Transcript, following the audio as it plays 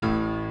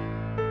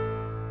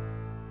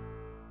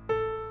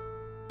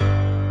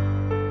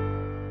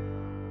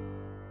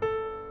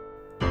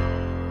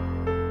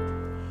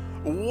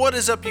What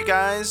is up, you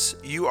guys?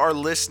 You are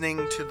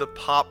listening to the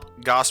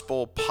Pop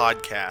Gospel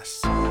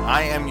Podcast.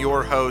 I am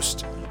your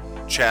host,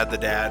 Chad the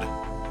Dad,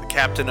 the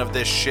captain of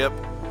this ship,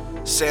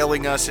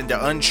 sailing us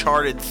into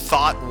uncharted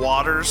thought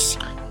waters.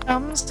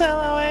 Come sail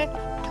away,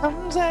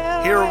 come sail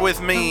away. Here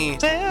with me,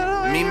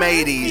 me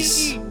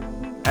mateys,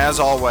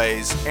 as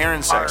always,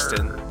 Aaron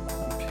Sexton.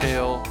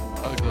 Pale,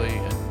 ugly,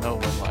 and no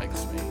one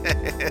likes me.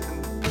 And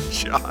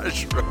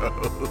Josh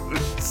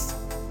Rhodes.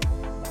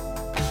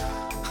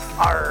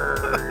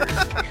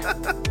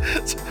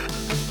 It's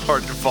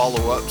hard to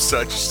follow up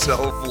such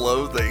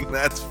self-loathing,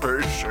 that's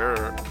for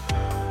sure.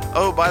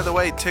 Oh, by the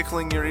way,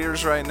 tickling your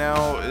ears right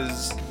now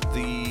is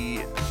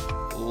the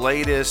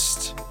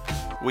latest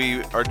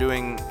we are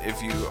doing.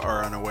 If you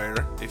are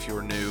unaware, if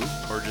you're new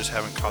or just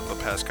haven't caught the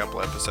past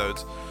couple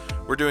episodes,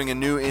 we're doing a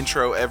new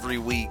intro every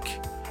week.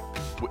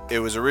 It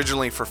was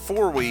originally for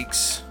 4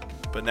 weeks,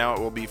 but now it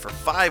will be for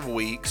 5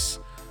 weeks.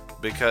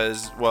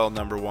 Because, well,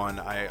 number one,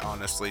 I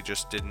honestly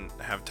just didn't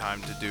have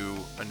time to do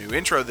a new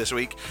intro this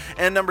week.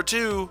 And number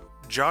two,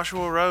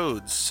 Joshua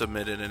Rhodes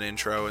submitted an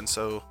intro. And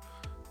so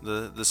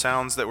the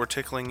sounds that were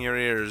tickling your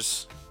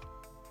ears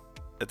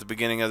at the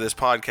beginning of this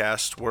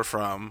podcast were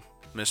from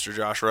Mr.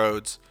 Josh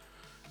Rhodes.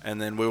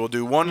 And then we will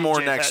do one more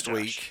next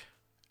week.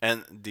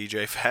 And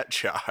DJ Fat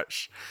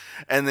Josh.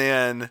 And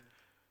then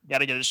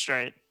Gotta get it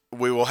straight.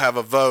 We will have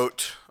a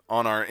vote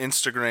on our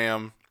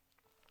Instagram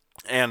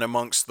and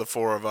amongst the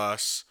four of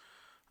us.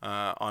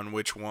 On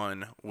which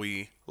one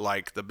we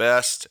like the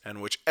best,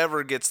 and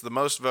whichever gets the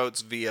most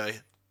votes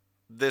via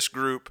this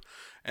group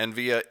and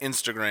via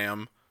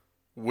Instagram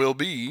will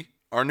be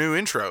our new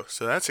intro.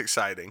 So that's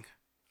exciting.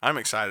 I'm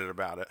excited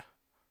about it.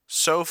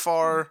 So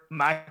far,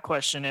 my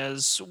question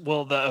is,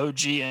 will the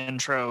OG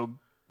intro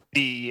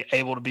be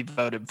able to be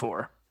voted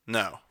for?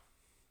 No.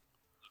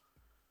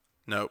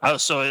 Nope. Oh,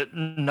 so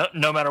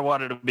no matter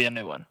what, it'll be a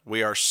new one.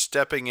 We are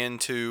stepping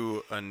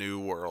into a new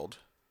world.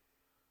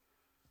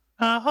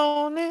 A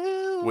whole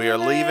new We are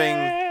leaving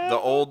the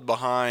old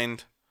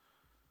behind,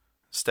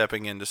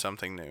 stepping into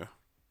something new.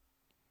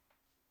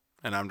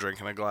 And I'm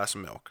drinking a glass of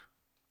milk.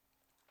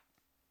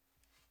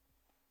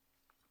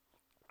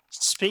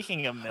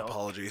 Speaking of milk,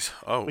 apologies.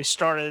 Oh, we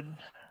started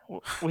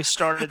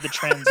the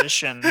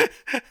transition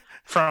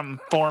from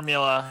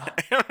formula.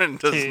 Aaron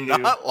does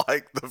not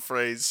like the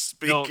phrase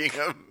 "speaking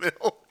of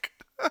milk."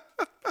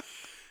 It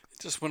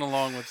just went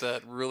along with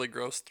that really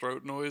gross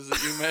throat noise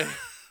that you made.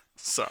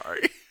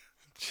 Sorry.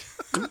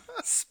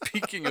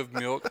 Speaking of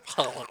milk.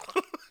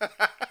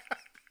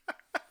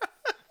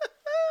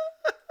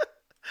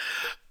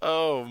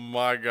 Oh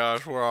my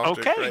gosh, we're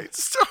off to a great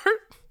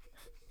start.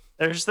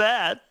 There's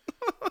that.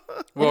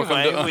 Welcome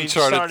to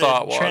uncharted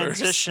thought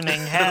waters.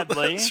 Transitioning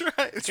Hadley. That's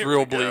right. It's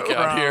real bleak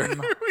out here. Here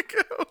we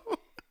go.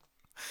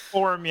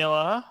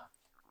 Formula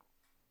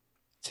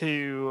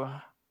to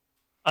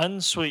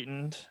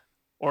unsweetened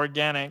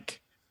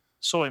organic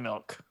soy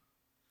milk.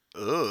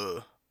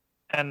 Ugh.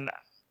 And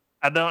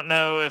I don't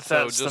know if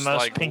that's the most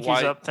like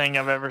pinkies up thing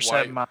I've ever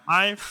said in my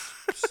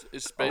life.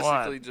 It's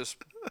basically just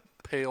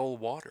pale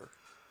water.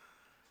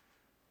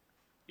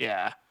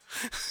 Yeah.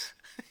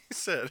 He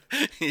said,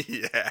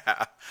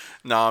 yeah.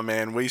 Nah,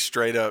 man, we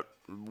straight up,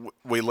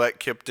 we let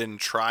Kipton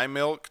try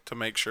milk to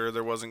make sure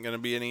there wasn't going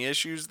to be any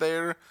issues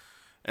there.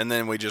 And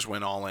then we just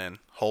went all in.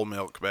 Whole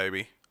milk,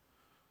 baby.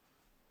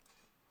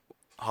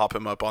 Hop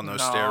him up on those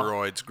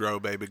steroids. Grow,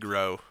 baby,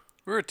 grow.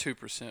 We're a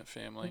 2%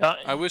 family.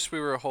 I wish we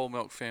were a whole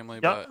milk family,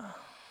 but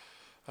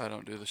I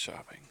don't do the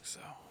shopping,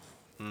 so.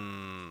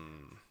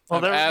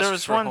 Well, there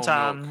was one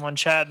time when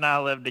Chad and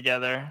I lived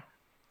together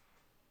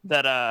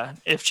that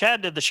if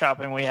Chad did the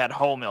shopping, we had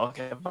whole milk.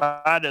 If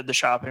I did the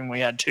shopping,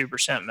 we had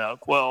 2%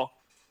 milk. Well,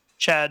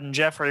 Chad and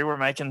Jeffrey were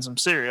making some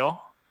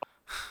cereal,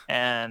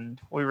 and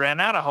we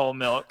ran out of whole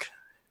milk.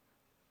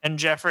 And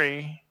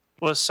Jeffrey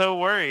was so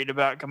worried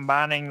about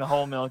combining the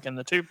whole milk and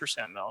the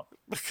 2% milk.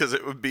 Because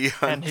it would be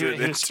 102%. And he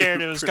was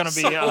scared it was going to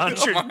be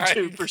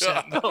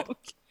 102% milk.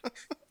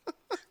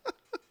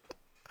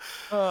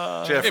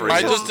 Jeffrey, it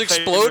might just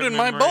explode in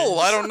my bowl.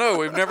 I don't know.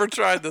 We've never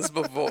tried this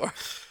before.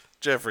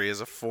 Jeffrey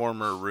is a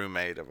former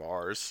roommate of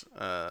ours.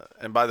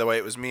 And by the way,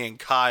 it was me and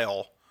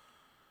Kyle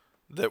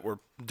that were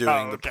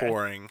doing the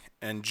pouring.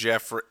 And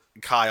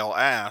Kyle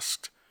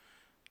asked,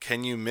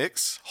 "Can you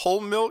mix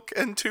whole milk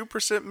and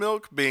 2%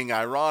 milk?" Being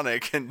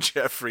ironic. And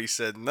Jeffrey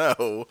said,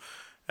 "No,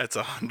 that's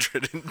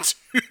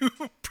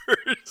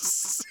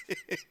 102%.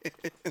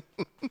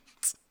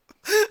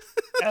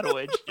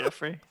 Attaboy,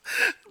 Jeffrey.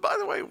 By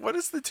the way, what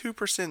does the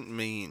 2%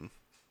 mean?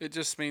 It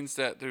just means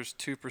that there's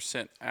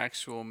 2%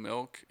 actual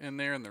milk in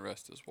there and the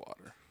rest is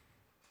water.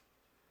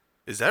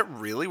 Is that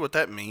really what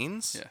that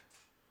means? Yeah.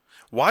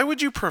 Why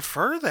would you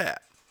prefer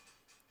that?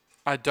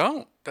 I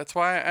don't. That's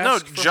why I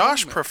asked. No,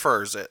 Josh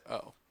prefers it.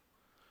 Oh.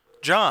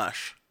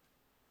 Josh,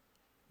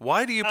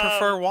 why do you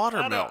prefer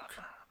water milk?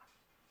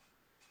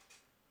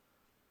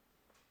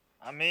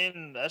 I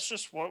mean, that's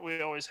just what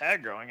we always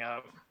had growing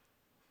up.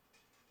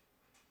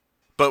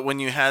 But when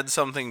you had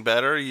something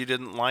better, you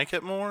didn't like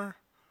it more?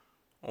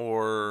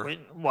 Or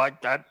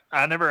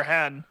I never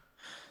had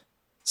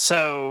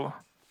So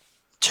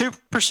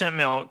 2%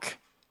 milk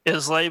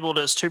is labeled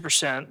as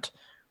 2%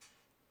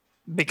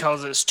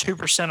 because it's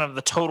 2% of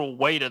the total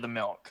weight of the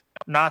milk.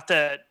 Not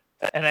that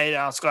an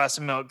 8-ounce glass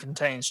of milk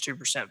contains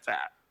 2%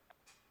 fat.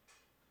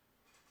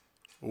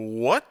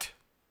 What?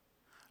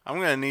 I'm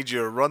going to need you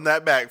to run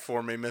that back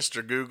for me,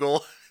 Mr.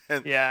 Google.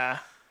 Yeah.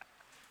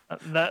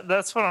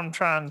 That's what I'm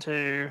trying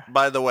to...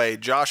 By the way,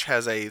 Josh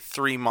has a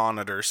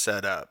 3-monitor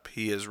set up.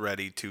 He is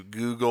ready to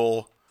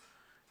Google.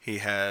 He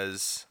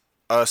has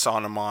us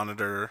on a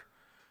monitor.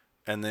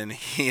 And then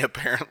he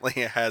apparently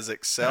has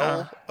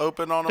Excel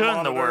open on a doing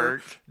monitor the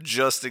work.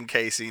 just in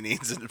case he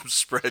needs a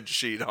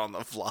spreadsheet on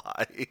the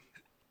fly.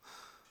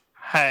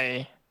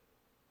 Hey,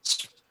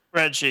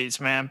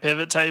 spreadsheets, man.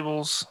 Pivot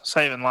tables,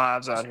 saving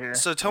lives out here.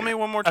 So tell me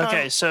one more time.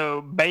 Okay,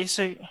 so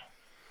basically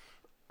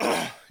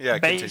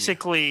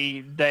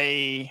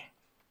they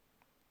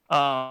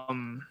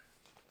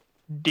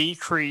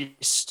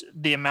decreased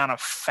the amount of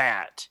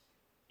fat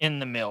in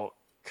the milk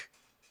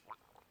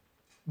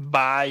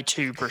by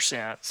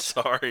 2%.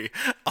 Sorry,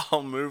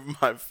 I'll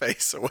move my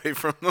face away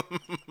from the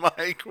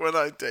mic when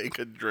I take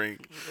a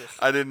drink.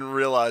 I didn't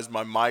realize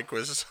my mic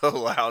was so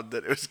loud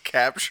that it was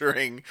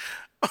capturing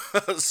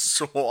a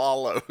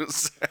swallow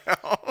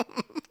sound.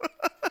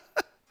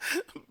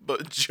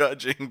 But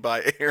judging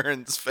by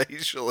Aaron's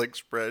facial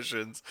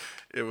expressions,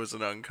 it was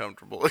an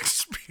uncomfortable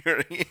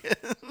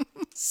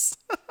experience.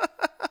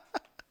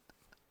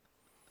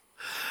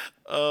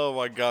 Oh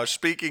my gosh.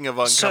 Speaking of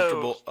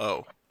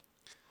uncomfortable...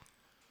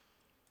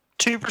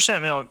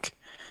 2% milk,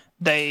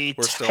 they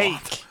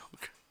take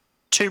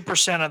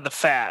 2% of the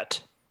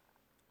fat,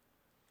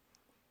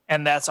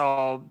 and that's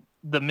all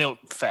the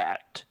milk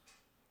fat.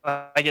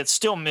 Like, it's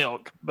still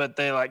milk, but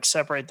they like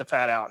separate the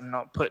fat out and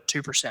not put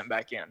 2%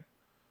 back in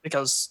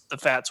because the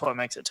fat's what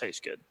makes it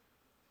taste good.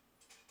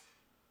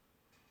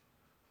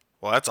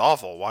 Well, that's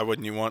awful. Why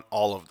wouldn't you want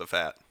all of the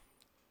fat?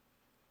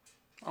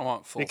 I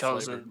want full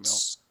flavored milk.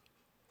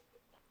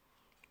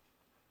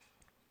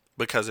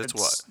 Because it's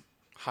what?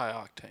 High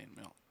octane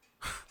milk.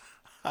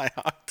 High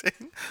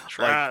octane?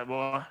 Try it,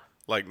 boy.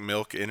 Like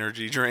milk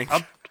energy drink?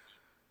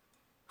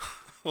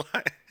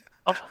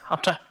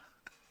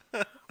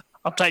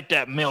 I'll take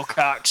that milk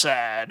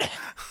oxide.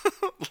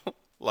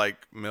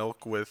 Like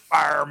milk with...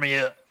 Fire me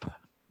up.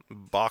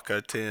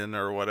 Bacatin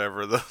or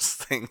whatever those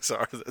things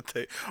are that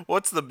they...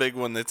 What's the big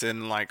one that's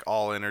in like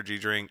all energy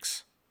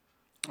drinks?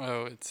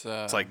 Oh, it's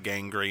like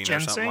gangrene ginseng? Or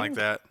something like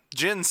that.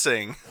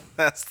 Ginseng.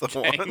 That's the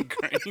one.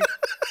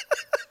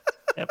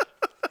 Yep.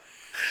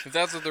 If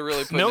that's what they're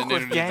really putting milk in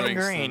with energy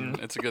gangrene. drinks,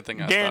 then it's a good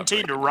thing I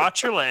guaranteed to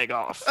rot your leg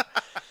off.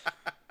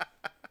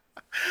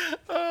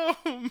 Oh,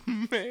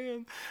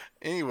 man.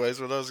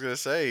 Anyways, what I was going to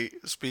say,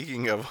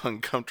 speaking of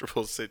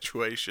uncomfortable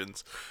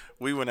situations,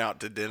 we went out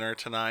to dinner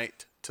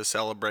tonight to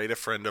celebrate a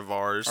friend of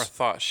ours. Our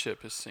thought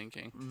ship is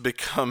sinking.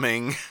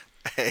 Becoming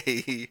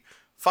a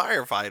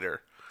firefighter.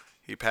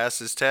 He passed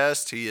his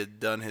test. He had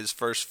done his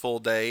first full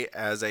day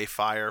as a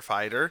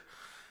firefighter.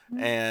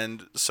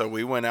 And so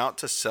we went out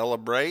to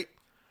celebrate.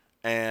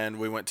 And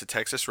we went to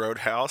Texas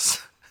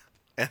Roadhouse.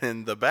 And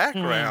in the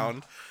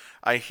background,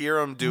 I hear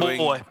him doing...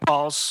 Boy,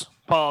 pause.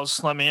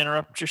 Let me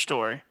interrupt your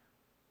story.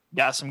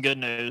 Got some good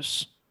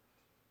news.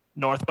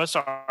 Northwest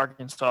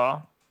Arkansas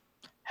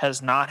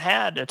has not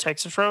had a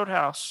Texas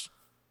Roadhouse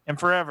in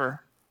forever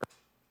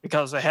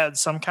because they had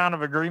some kind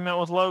of agreement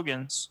with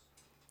Logan's.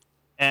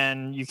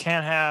 And you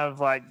can't have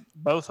like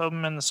both of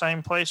them in the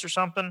same place or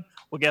something.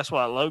 Well, guess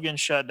what?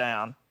 Logan's shut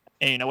down.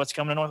 And you know what's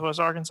coming to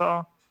Northwest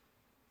Arkansas?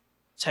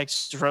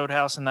 Texas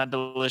Roadhouse and that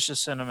delicious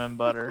cinnamon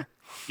butter.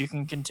 You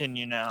can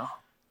continue now.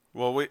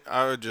 Well,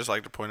 I would just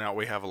like to point out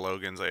we have a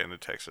Logan's and a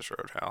Texas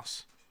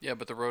Roadhouse. Yeah,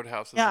 but the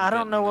Roadhouse is in Benton, I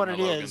don't know what and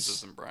it Logan's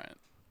is. in Bryant.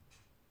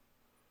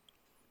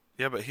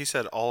 Yeah, but he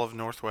said all of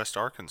Northwest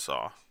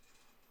Arkansas.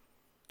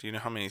 Do you know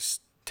how many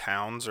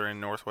towns are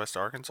in Northwest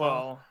Arkansas?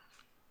 Well,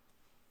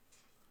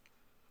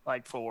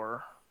 like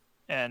 4.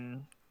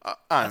 And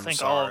I think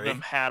sorry. all of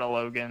them had a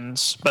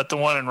Logan's, but the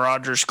one in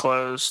Rogers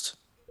closed.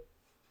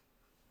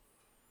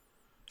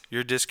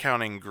 You're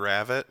discounting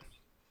Gravette,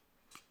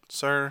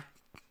 sir?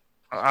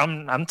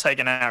 I'm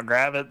taking out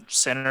Gravette,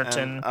 Centerton.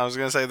 And I was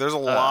going to say, there's a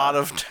lot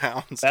of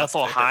towns.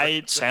 Bethel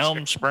Heights,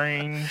 Elm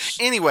Springs.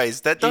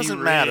 Anyways, that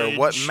doesn't matter.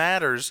 What Ridge.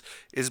 matters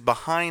is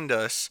behind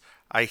us,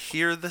 I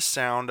hear the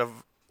sound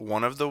of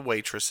one of the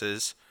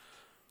waitresses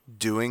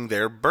doing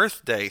their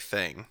birthday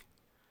thing.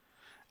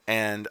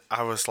 And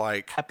I was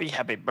like...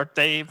 Happy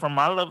birthday from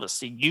my lover.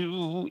 See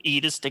you.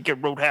 Eat a steak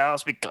at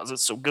Roadhouse because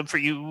it's so good for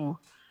you.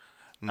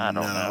 I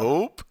don't know.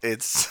 Nope.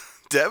 It's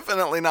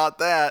definitely not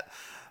that.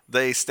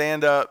 They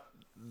stand up.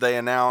 They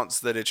announce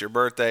that it's your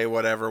birthday,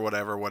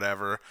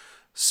 whatever.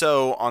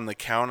 So on the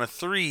count of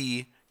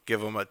 3,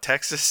 give them a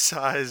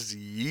Texas-sized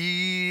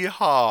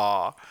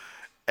yeehaw.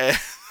 And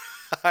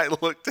I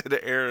looked at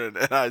Aaron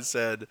and I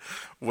said,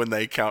 when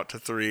they count to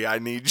 3, I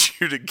need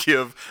you to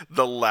give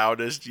the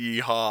loudest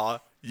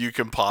yeehaw you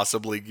can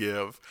possibly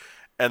give.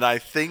 And I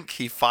think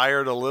he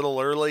fired a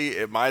little early.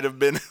 It might have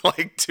been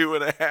like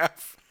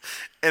 2.5.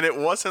 And it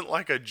wasn't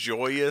like a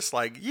joyous,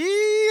 like,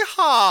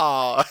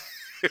 yeehaw.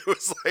 It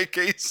was like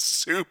a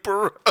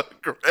super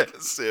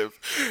aggressive,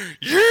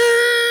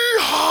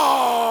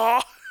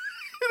 yeehaw.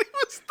 It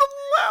was the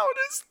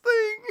loudest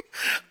thing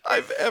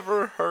I've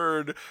ever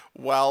heard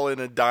while in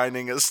a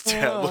dining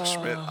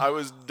establishment. I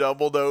was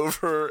doubled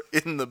over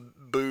in the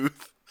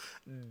booth,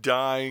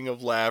 dying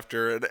of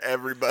laughter, and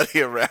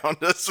everybody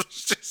around us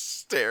was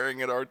just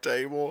staring at our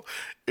table.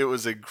 It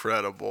was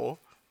incredible,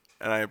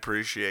 and I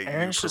appreciate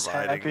Aaron's you just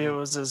providing happy it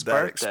was his that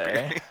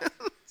birthday.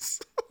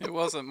 experience. It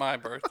wasn't my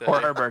birthday. Or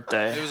her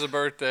birthday. It was a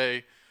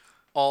birthday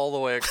all the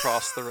way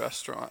across the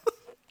restaurant.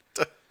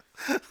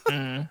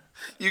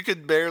 You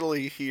could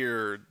barely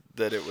hear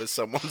that it was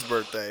someone's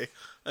birthday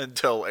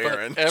until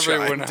Aaron But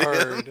everyone chimed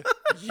heard in.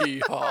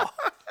 yeehaw.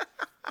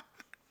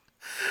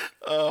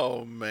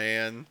 Oh,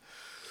 man.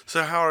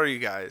 So how are you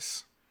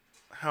guys?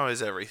 How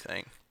is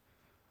everything?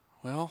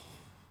 Well,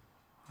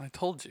 I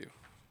told you.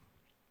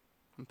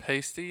 I'm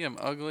pasty, I'm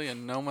ugly,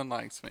 and no one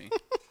likes me.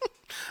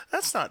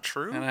 That's not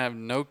true. And I have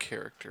no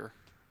character.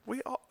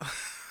 We all...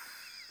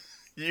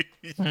 You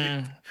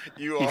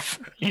are...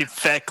 You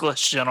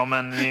feckless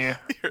gentleman, you.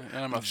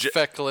 And I'm a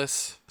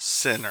feckless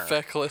sinner.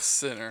 Feckless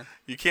sinner.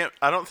 You can't...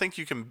 I don't think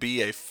you can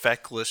be a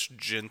feckless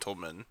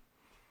gentleman.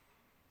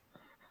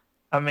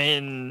 I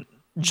mean,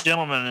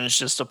 gentleman is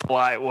just a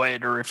polite way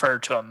to refer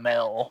to a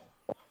male.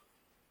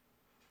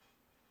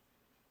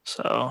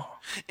 So...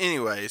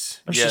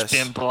 Anyways, it's yes, just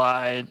being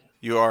polite.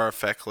 you are a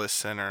feckless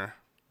sinner.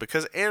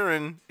 Because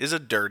Aaron is a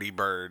dirty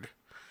bird.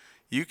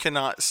 You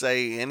cannot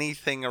say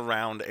anything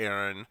around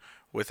Aaron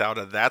without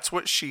a "that's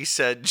what she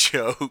said"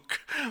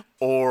 joke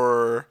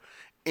or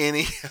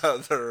any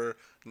other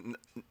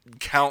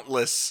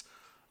countless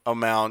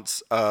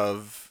amounts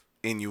of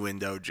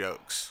innuendo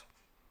jokes.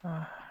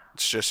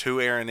 It's just who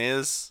Aaron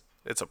is.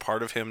 It's a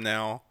part of him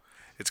now.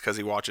 It's because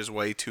he watches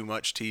way too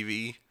much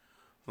TV,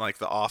 like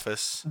The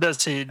Office.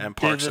 Does he and do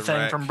Parks the and thing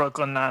Rec. from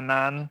Brooklyn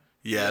Nine-Nine?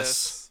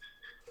 Yes.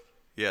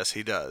 Yes,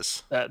 he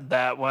does.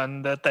 That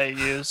one that they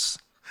use?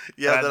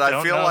 Yeah, that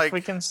I feel know like if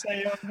we can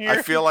say on here.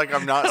 I feel like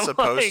I'm not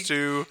supposed Like,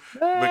 to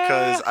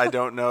because I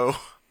don't know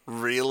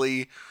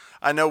really.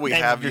 I know we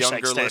Name have of your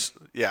younger sex tape.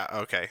 listeners. Yeah,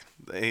 okay.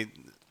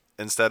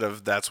 Instead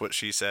of "that's what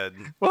she said,"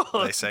 Well,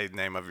 they say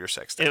 "name of your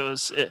sex tape." It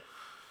was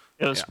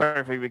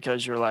perfect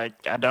because you're like,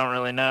 I don't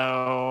really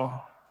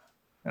know,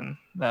 and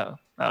I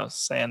was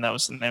saying that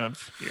was the name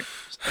of your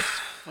sex.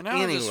 Well, now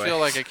I just feel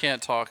like I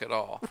can't talk at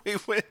all. We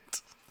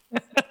went.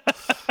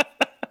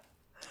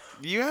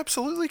 You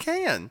absolutely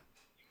can.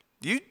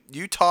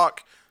 You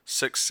talk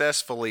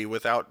successfully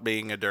without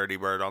being a dirty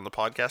bird on the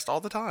podcast all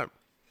the time.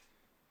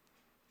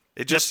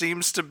 It just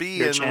seems to be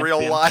You're a in champion.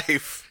 real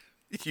life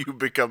you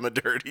become a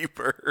dirty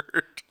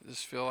bird. I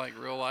just feel like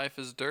real life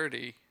is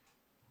dirty.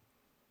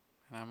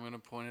 And I'm going to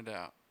point it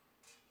out.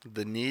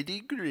 The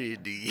nitty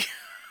gritty.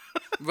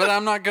 But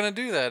I'm not going to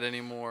do that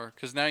anymore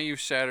because now you've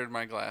shattered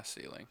my glass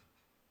ceiling.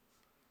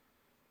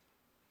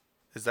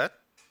 Is that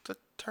the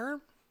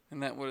term? Isn't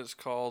that what it's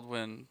called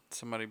when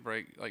somebody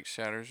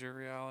shatters your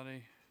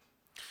reality?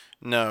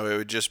 No, it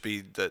would just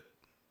be that,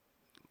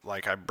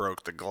 like, I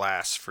broke the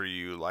glass for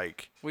you,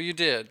 like... Well, you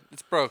did.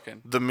 It's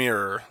broken. The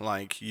mirror,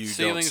 like, you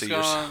Ceiling's don't see gone.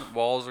 yourself...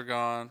 Walls are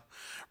gone.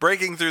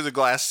 Breaking through the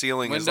glass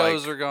ceiling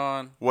Windows is, are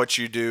gone. what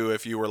you do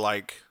if you were,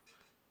 like,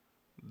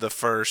 the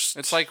first...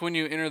 It's like when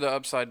you enter the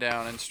Upside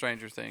Down in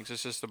Stranger Things.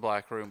 It's just a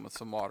black room with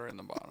some water in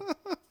the bottom.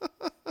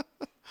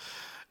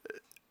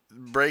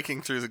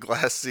 Breaking through the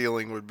glass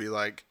ceiling would be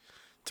like...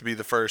 To be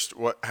the first...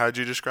 How'd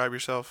you describe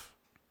yourself?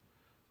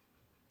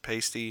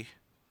 Pasty...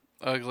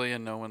 Ugly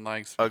and no one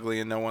likes me.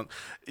 Ugly and no one...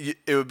 It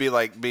would be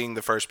like being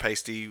the first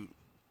pasty,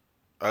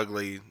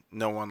 ugly,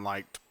 no one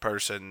liked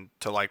person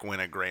to like win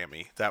a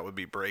Grammy. That would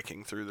be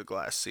breaking through the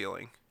glass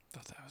ceiling. I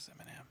thought that was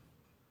Eminem.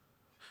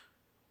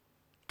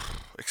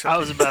 I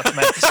was about to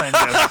make the same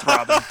joke with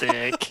Robin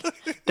Thicke.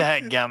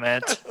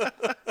 Dadgummit.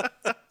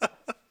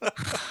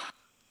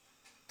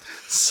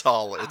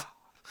 Solid.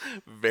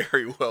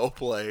 Very well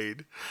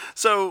played.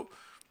 So,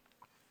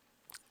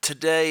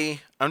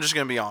 today, I'm just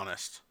going to be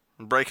honest.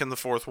 I'm breaking the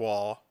fourth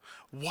wall.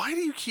 Why do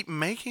you keep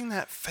making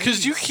that face?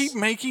 Because you keep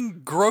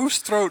making gross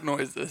throat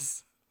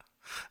noises.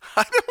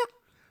 I don't...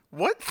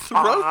 What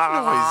throat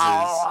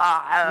noises?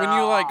 When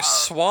you, like,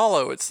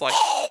 swallow, it's like...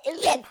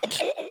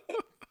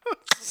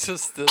 It's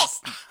just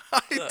this...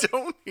 I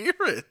don't hear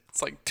it.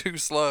 It's like two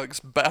slugs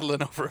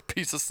battling over a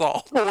piece of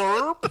salt.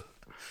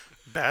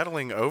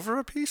 Battling over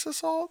a piece of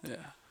salt?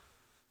 Yeah.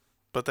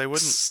 But they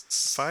wouldn't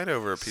fight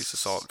over a piece of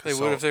salt. They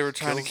would if they were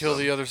trying to kill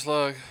the other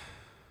slug.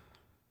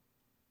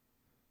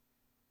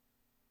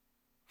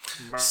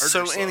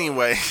 So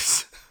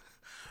anyways,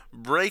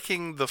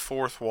 breaking the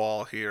fourth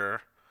wall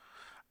here,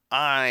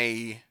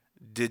 I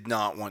did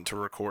not want to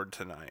record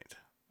tonight.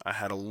 I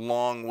had a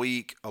long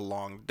week, a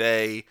long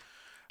day.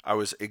 I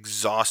was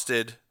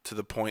exhausted to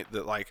the point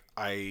that like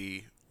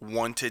I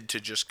wanted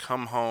to just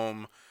come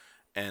home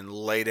and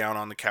lay down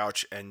on the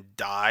couch and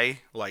die,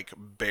 like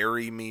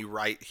bury me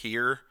right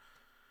here.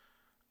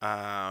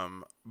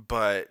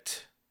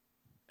 But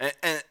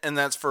And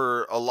that's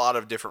for a lot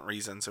of different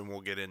reasons, and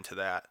we'll get into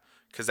that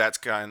because that's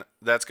going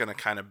to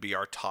kind of be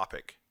our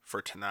topic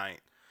for tonight.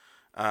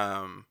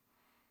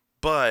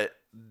 But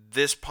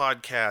this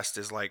podcast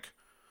is like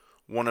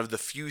one of the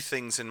few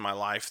things in my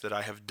life that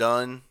I have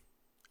done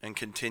and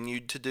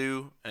continued to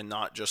do, and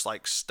not just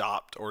like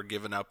stopped or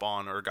given up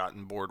on or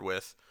gotten bored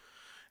with.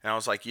 And I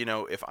was like,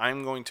 if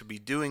I'm going to be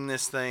doing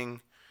this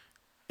thing,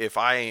 if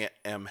I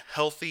am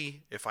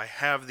healthy, if I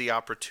have the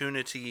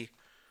opportunity,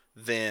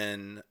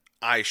 then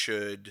I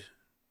should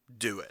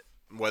do it.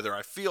 Whether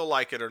I feel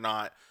like it or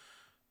not,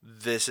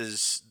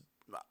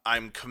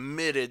 I'm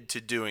committed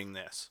to doing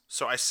this.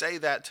 So I say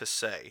that to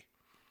say,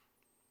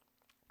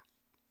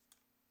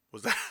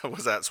 was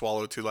that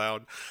swallow too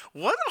loud?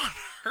 What on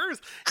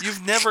earth?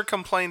 You've never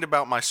complained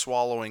about my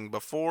swallowing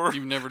before.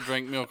 You've never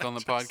drank milk on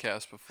the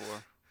podcast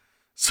before.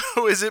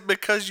 So is it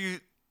because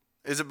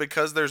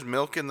there's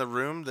milk in the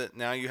room that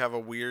now you have a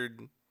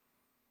weird...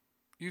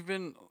 You've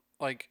been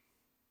like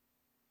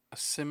a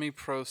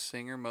semi-pro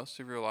singer most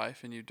of your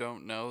life, and you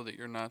don't know that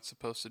you're not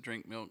supposed to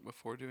drink milk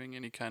before doing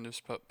any kind of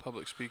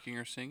public speaking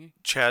or singing?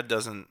 Chad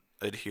doesn't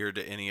adhere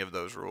to any of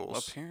those rules.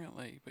 Well,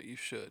 apparently, but you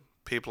should.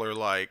 People are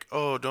like,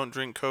 oh, don't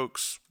drink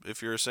Cokes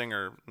if you're a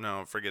singer.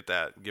 No, forget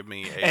that. Give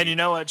me a... And you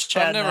know what,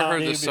 Chad? I've never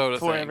heard the soda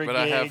thing, but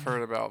I have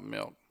heard about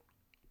milk.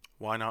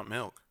 Why not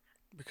milk?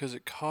 Because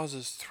it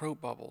causes throat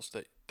bubbles.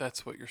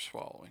 That's what you're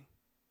swallowing.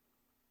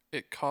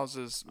 It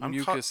causes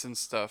mucus and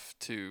stuff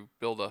to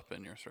build up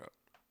in your throat.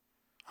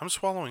 I'm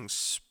swallowing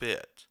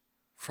spit.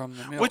 From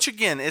the milk. Which,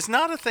 again, is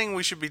not a thing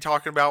we should be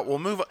talking about. We'll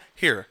move on.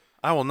 Here,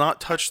 I will not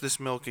touch this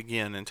milk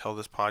again until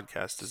this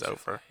podcast is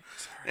over.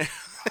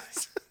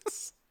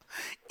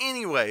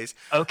 Anyways.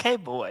 Okay,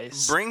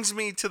 boys. Brings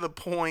me to the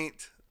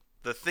point,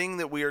 the thing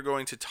that we are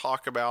going to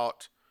talk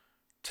about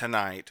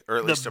tonight, or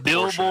at least a portion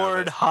of it. The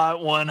Billboard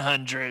Hot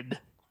 100.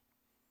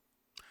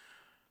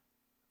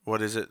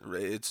 What is it?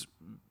 It's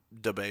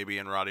DaBaby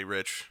and Roddy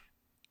Ricch.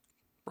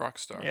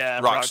 Rockstar.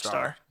 Yeah,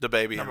 Rockstar.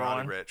 DaBaby and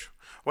Roddy Ricch.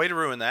 Way to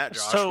ruin that,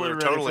 Josh. We're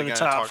totally going to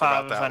talk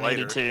about that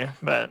later. To,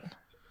 but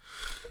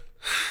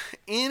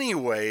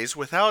anyways,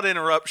 without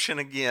interruption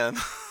again,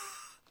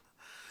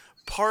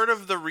 part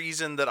of the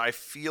reason that I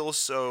feel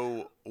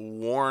so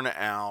worn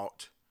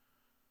out,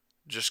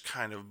 just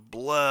kind of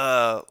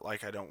blah,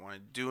 like I don't want to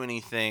do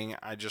anything,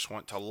 I just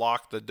want to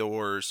lock the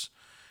doors,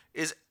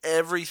 is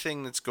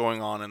everything that's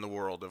going on in the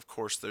world. Of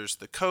course, there's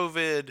the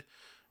COVID,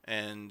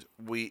 and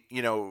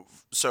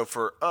so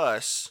for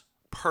us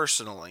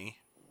personally,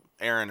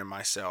 Aaron and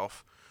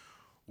myself,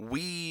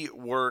 we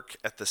work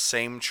at the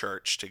same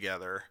church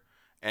together,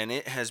 and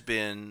it has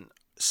been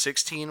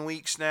 16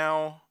 weeks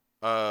now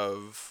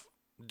of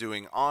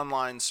doing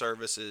online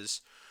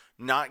services,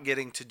 not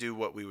getting to do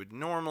what we would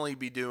normally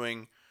be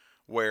doing,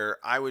 where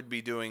I would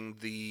be doing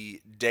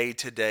the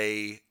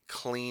day-to-day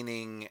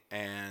cleaning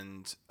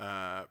and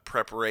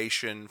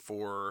preparation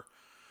for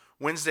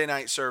Wednesday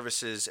night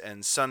services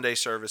and Sunday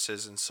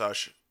services and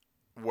such,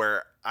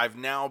 where I've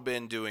now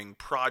been doing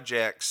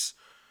projects,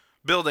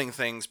 building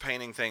things,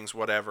 painting things,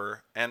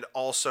 whatever, and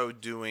also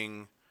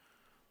doing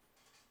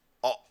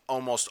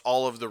almost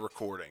all of the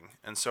recording.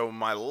 And so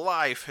my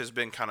life has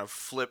been kind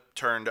of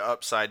turned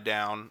upside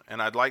down,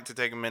 and I'd like to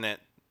take a minute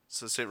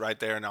to sit right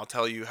there, and I'll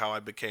tell you how I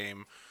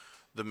became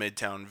the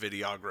Midtown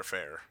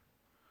videographer.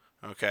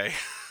 Okay?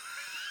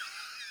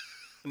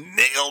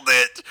 Nailed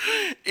it!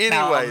 Anyways.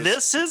 Now,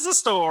 this is a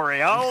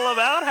story all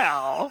about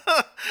how.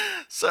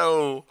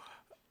 So,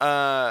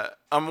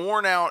 I'm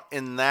worn out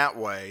in that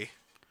way.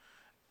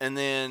 And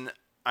then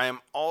I am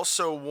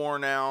also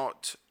worn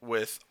out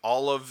with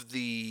all of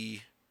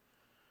the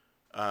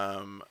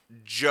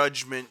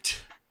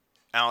judgment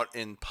out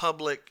in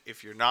public.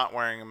 If you're not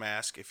wearing a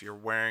mask, if you're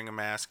wearing a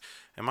mask,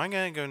 am I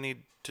going to go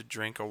need to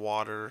drink a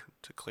water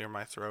to clear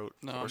my throat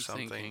or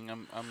something? Thinking.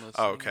 I'm listening.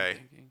 Okay.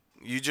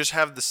 You just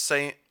have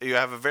you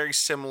have a very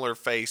similar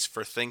face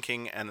for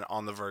thinking and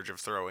on the verge of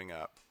throwing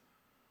up.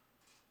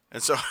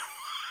 And so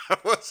I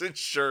wasn't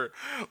sure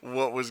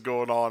what was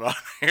going on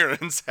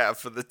Aaron's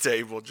half of the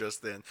table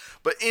just then.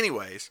 But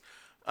anyways,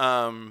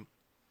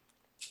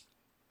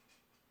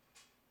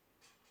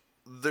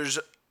 there's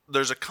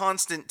a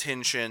constant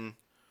tension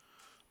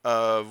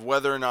of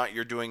whether or not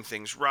you're doing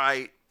things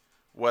right,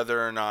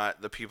 whether or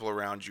not the people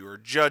around you are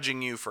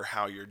judging you for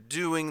how you're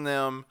doing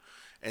them.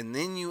 And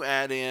then you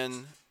add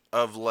in,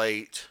 of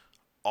late,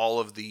 all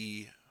of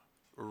the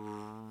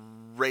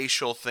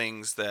racial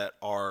things that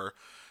are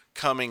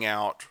coming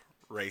out,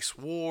 race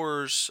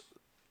wars,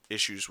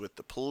 issues with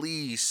the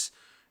police,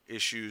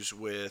 issues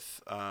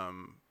with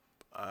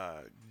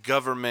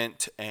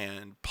government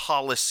and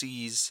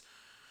policies.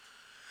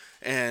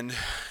 And,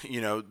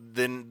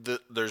 then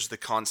there's the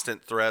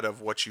constant threat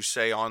of what you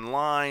say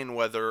online,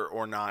 whether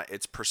or not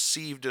it's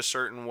perceived a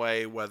certain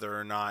way, whether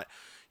or not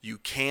you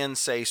can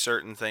say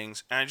certain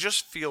things. And I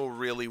just feel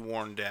really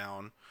worn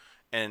down.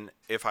 And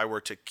if I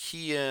were to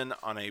key in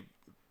on a,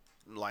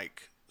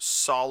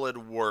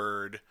 solid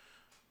word,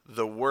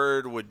 the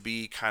word would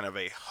be kind of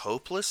a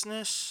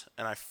hopelessness.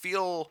 And I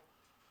feel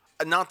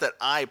not that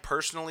I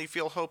personally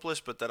feel hopeless,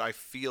 but that I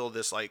feel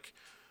this like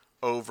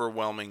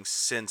overwhelming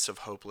sense of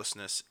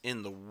hopelessness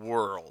in the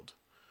world.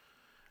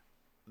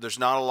 There's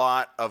not a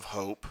lot of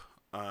hope.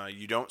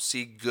 You don't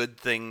see good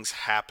things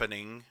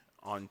happening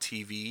on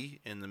TV,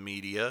 in the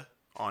media,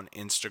 on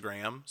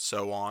Instagram,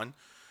 so on.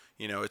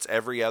 You know, it's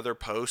every other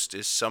post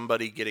is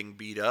somebody getting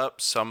beat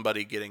up,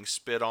 somebody getting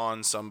spit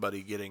on,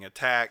 somebody getting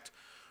attacked,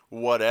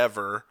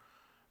 whatever.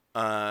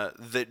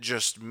 That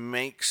just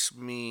makes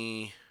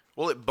me,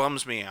 well, it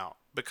bums me out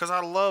because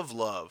I love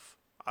love.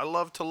 I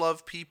love to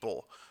love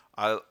people.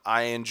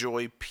 I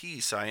enjoy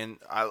peace.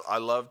 I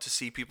love to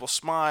see people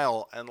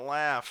smile and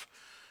laugh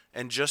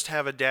and just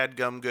have a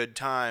dadgum good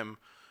time.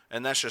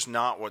 And that's just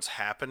not what's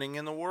happening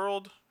in the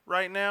world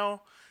right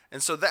now.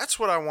 And so that's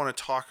what I want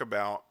to talk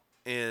about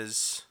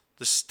is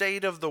the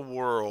state of the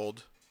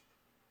world,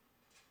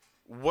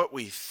 what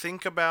we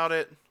think about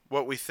it,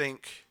 what we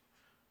think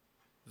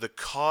the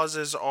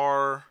causes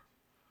are,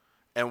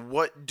 and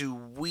what do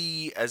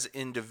we as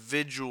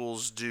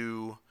individuals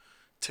do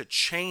to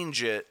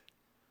change it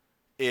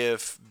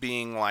if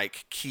being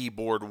like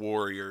keyboard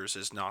warriors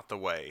is not the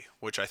way,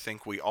 which I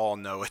think we all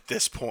know at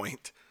this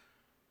point.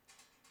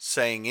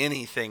 Saying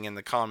anything in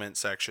the comment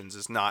sections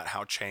is not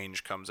how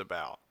change comes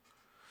about.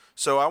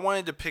 So I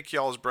wanted to pick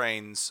y'all's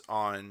brains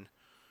on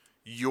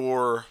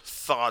your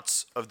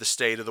thoughts of the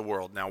state of the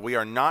world. Now, we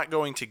are not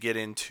going to get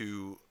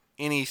into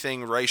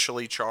anything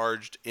racially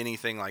charged,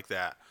 anything like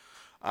that.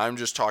 I'm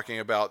just talking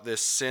about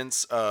this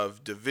sense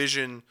of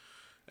division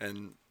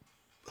and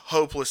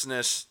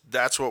hopelessness.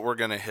 That's what we're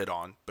going to hit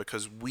on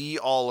because we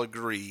all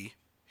agree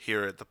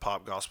here at the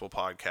Pop Gospel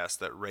Podcast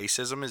that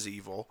racism is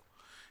evil.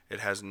 It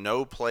has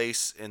no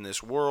place in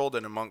this world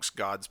and amongst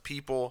God's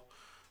people,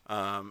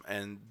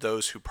 and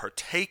those who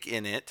partake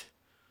in it,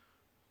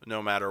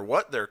 no matter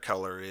what their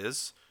color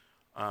is,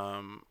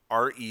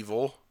 are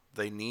evil.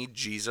 They need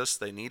Jesus.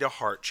 They need a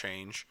heart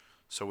change.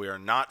 So we are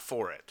not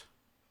for it.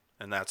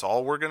 And that's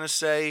all we're going to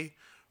say.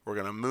 We're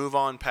going to move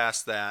on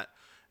past that.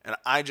 And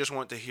I just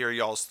want to hear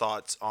y'all's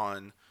thoughts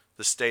on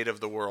the state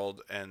of the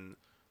world and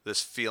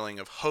this feeling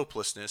of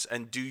hopelessness.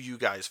 And do you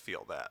guys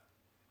feel that?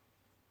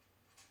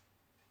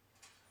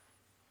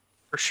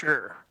 For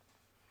sure.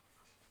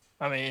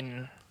 I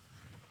mean,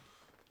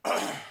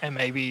 and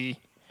maybe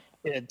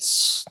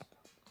it's,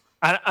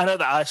 I know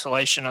the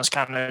isolation has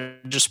kind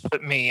of just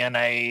put me in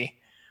a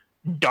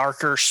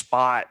darker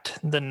spot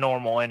than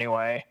normal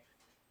anyway.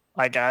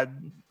 Like I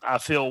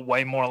feel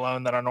way more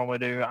alone than I normally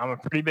do. I'm a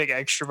pretty big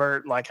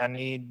extrovert. Like I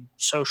need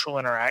social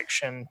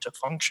interaction to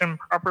function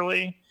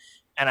properly.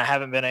 And I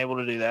haven't been able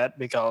to do that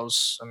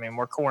because I mean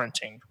we're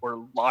quarantined. We're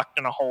locked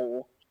in a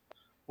hole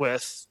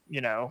with,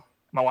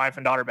 my wife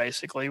and daughter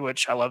basically,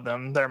 which I love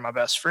them. They're my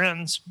best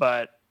friends,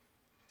 but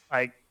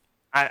like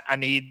I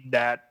need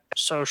that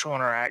social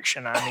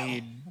interaction. I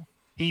need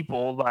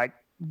people. Like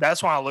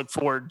that's why I look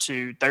forward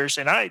to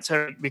Thursday nights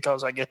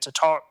because I get to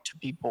talk to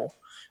people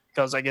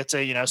because I get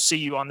to, see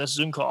you on this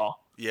Zoom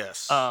call.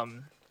 Yes.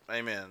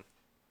 Amen.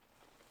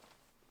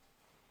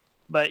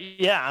 But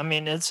yeah, I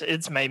mean,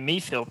 it's made me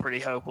feel pretty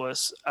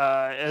hopeless.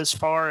 As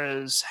far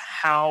as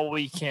how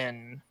we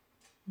can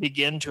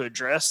begin to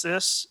address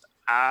this,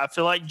 I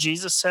feel like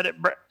Jesus said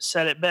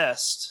it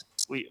best.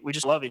 We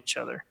just love each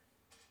other.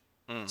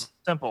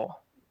 Simple.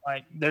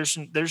 Like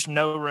there's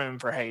no room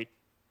for hate.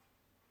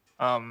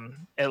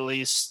 At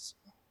least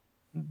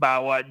by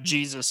what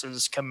Jesus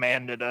has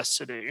commanded us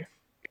to do.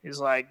 He's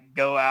like,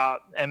 go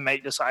out and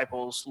make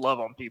disciples,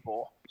 love on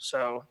people.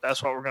 So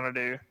that's what we're gonna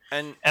do.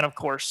 And of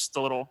course,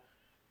 the little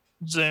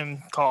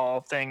Zoom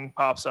call thing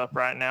pops up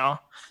right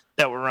now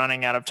that we're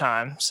running out of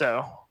time.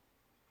 So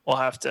we'll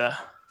have to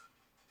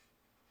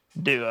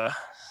do a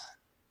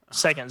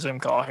second Zoom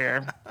call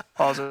here.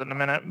 Pause it in a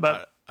minute.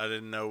 But I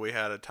didn't know we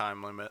had a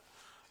time limit.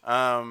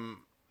 And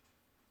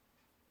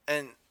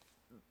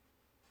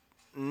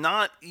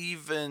not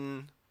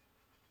even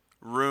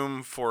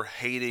room for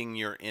hating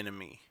your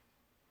enemy.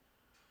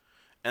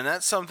 And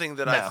that's something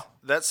that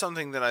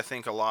I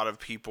think a lot of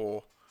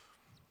people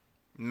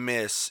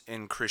miss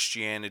in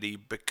Christianity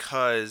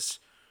because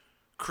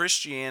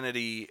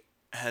Christianity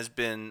has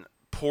been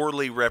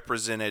poorly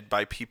represented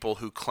by people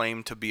who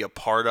claim to be a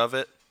part of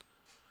it.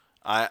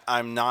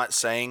 I'm not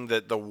saying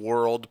that the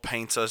world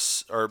paints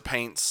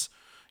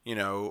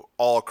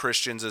all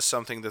Christians as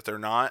something that they're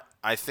not.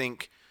 I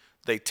think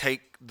they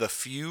take the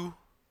few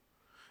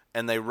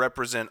and they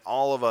represent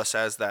all of us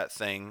as that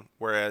thing.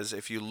 Whereas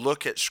if you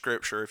look at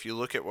Scripture, if you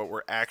look at what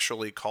we're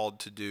actually called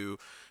to do,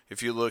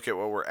 if you look at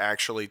what we're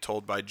actually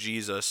told by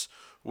Jesus,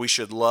 we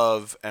should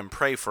love and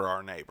pray for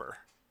our neighbor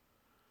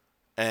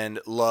and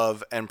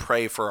love and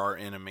pray for our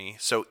enemy.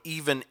 So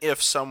even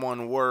if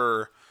someone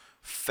were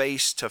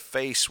face to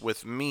face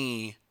with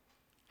me,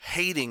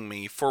 hating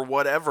me for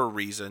whatever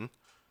reason,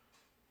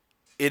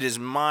 it is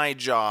my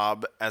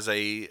job as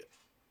a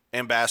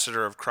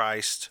ambassador of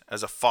Christ,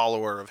 as a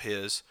follower of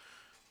his,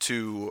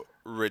 to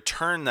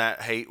return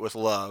that hate with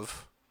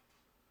love.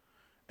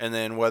 And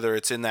then whether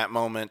it's in that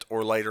moment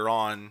or later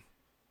on,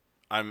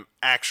 I'm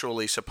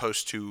actually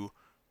supposed to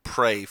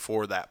pray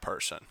for that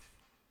person.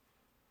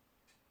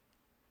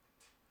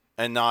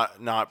 And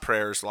not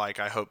prayers like,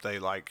 I hope they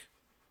like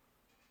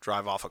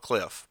drive off a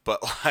cliff,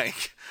 but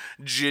like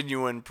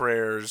genuine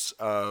prayers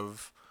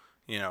of,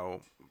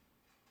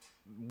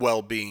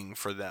 well-being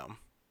for them.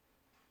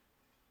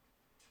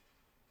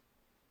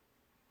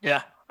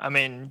 Yeah. I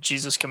mean,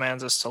 Jesus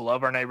commands us to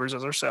love our neighbors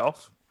as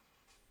ourselves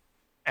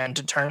and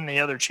to turn the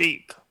other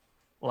cheek.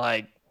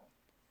 Like,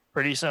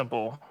 pretty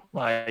simple.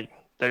 Like,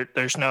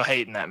 there's no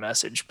hate in that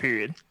message,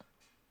 period.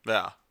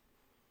 Yeah.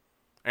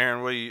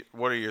 Aaron,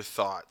 what are your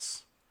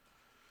thoughts?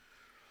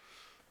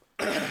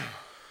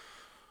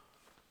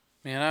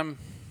 Man,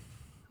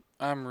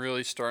 I'm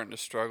really starting to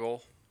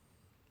struggle.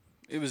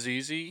 It was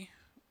easy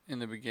in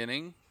the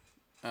beginning.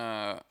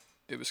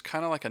 It was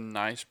kind of like a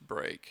nice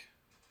break,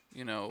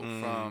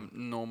 from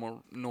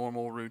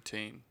normal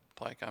routine.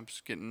 Like I'm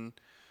just getting,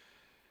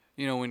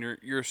 when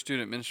you're a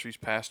student ministries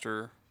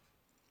pastor,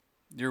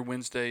 your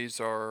Wednesdays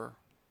you're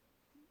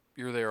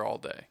there all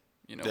day,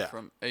 Yeah.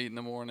 from 8 in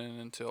the morning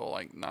until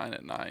like 9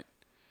 at night.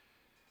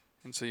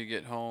 And so you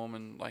get home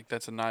and like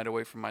that's a night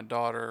away from my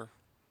daughter.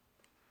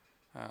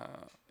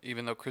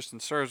 Even though Kristen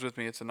serves with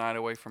me, it's a night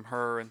away from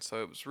her, and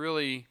so it was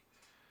really,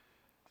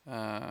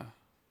 it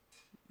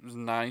was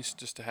nice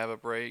just to have a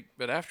break.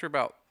 But after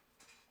about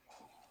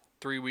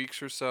 3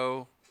 weeks or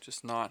so,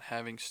 just not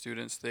having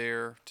students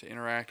there to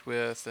interact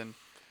with, and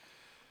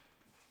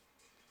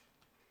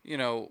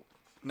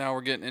now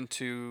we're getting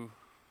into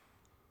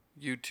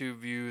YouTube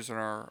views and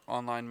our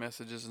online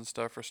messages and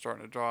stuff are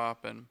starting to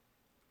drop, and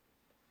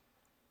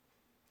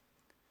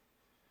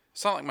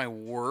it's not like my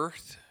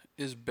worth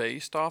is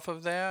based off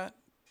of that,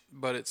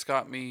 but it's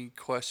got me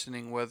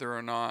questioning whether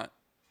or not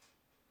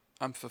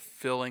I'm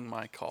fulfilling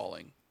my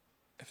calling,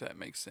 if that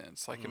makes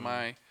sense. Like, am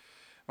I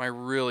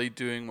really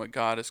doing what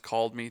God has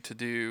called me to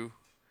do?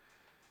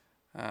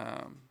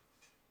 I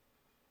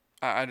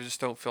just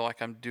don't feel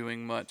like I'm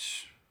doing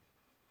much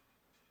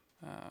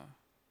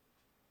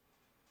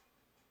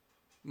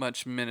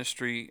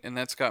ministry, and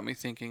that's got me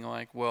thinking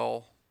like,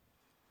 well,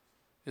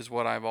 is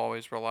what I've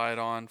always relied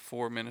on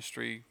for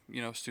ministry,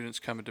 students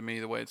coming to me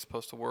the way it's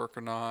supposed to work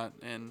or not,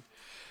 and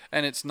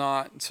it's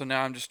not. So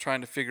now I'm just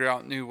trying to figure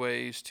out new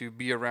ways to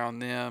be around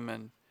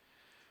them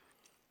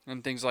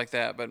and things like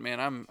that. But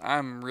man,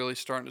 I'm really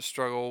starting to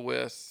struggle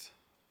with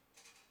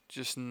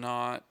just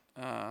not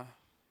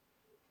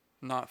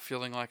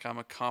feeling like I'm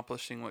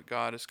accomplishing what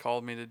God has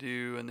called me to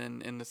do. And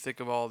then in the thick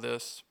of all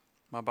this,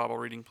 my Bible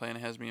reading plan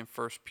has me in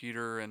 1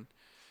 Peter, and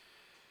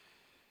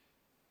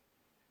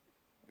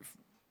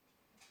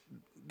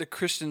the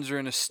Christians are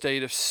in a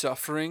state of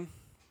suffering.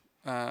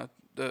 The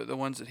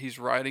ones that he's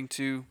writing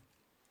to,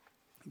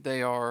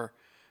 they are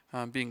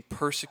being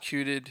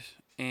persecuted,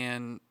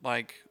 and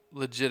like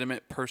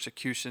legitimate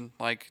persecution,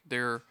 like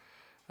they're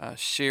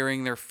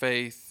sharing their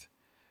faith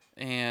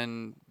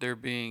and they're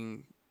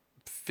being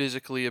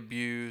physically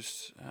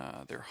abused.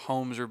 Their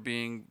homes are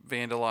being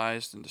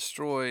vandalized and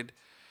destroyed.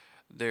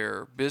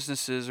 Their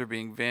businesses are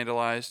being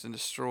vandalized and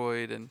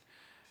destroyed. And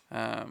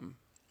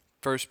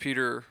First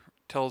Peter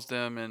tells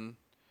them in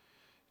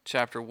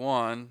chapter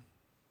 1,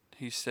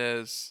 he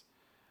says,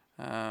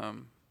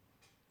 hold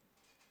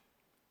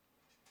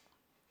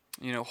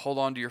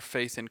on to your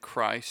faith in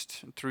Christ.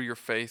 And through your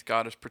faith,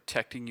 God is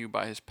protecting you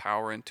by his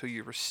power until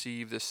you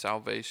receive this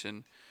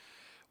salvation,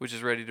 which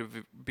is ready to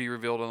be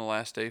revealed on the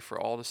last day for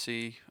all to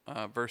see.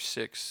 Verse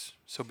 6,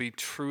 so be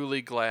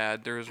truly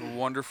glad. There is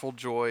wonderful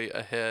joy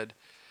ahead,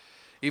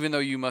 even though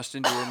you must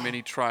endure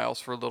many trials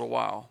for a little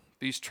while.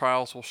 These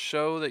trials will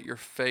show that your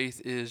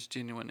faith is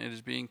genuine. It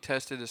is being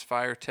tested as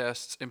fire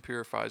tests and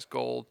purifies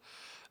gold,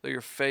 though your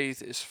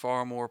faith is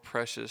far more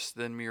precious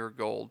than mere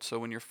gold. So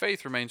when your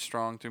faith remains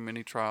strong through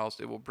many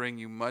trials, it will bring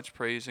you much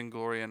praise and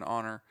glory and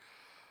honor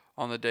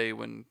on the day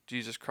when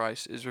Jesus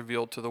Christ is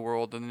revealed to the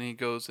world. And then he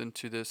goes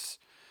into this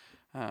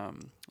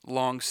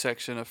long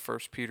section of 1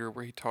 Peter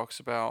where he talks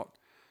about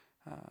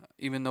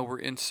even though we're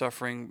in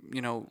suffering,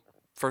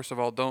 first of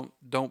all, don't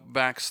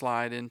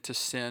backslide into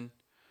sin.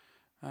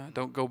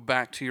 Don't go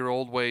back to your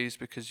old ways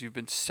because you've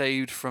been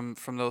saved from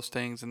those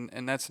things.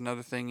 And that's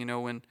another thing,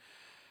 when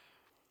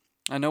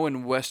I know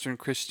in Western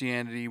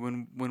Christianity,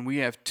 when we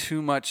have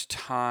too much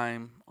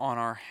time on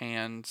our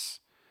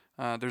hands,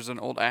 there's an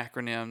old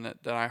acronym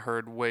that I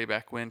heard way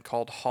back when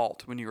called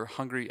HALT. When you're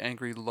hungry,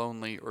 angry,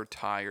 lonely, or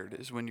tired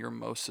is when you're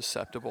most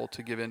susceptible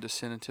to give in to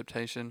sin and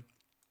temptation.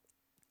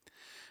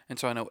 And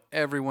so I know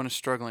everyone is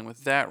struggling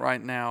with that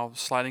right now,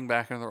 sliding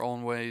back into their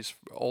own ways,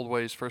 old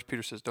ways. First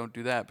Peter says, don't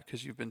do that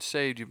because you've been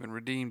saved, you've been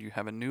redeemed, you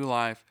have a new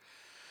life.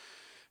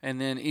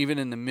 And then even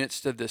in the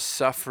midst of this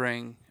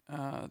suffering,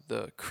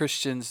 the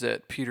Christians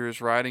that Peter is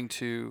writing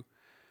to,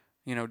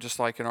 just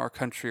like in our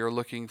country, are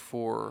looking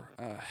for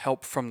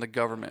help from the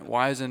government.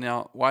 Why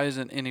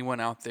isn't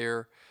anyone out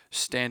there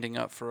standing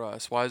up for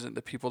us? Why isn't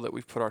the people that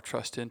we've put our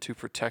trust in to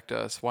protect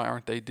us? Why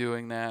aren't they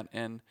doing that?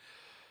 And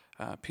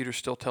Peter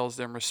still tells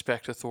them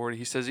respect authority.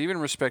 He says even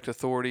respect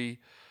authority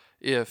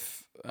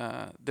if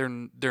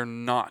they're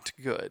not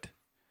good.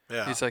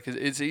 Yeah. He's like,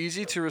 it's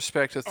easy to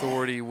respect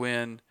authority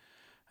when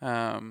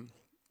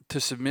to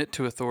submit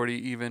to authority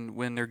even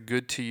when they're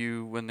good to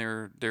you, when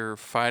they're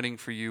fighting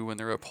for you, when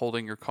they're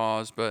upholding your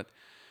cause, but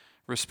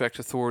respect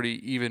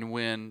authority even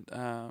when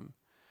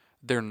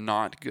they're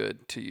not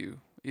good to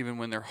you, even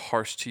when they're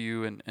harsh to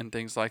you and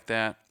things like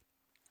that.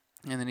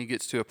 And then he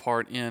gets to a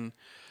part in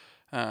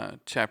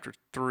chapter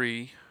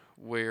 3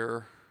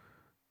 where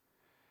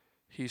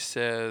he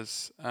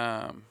says,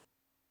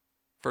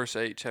 verse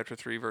 8, chapter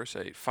 3, verse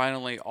 8,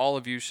 finally, all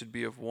of you should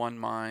be of one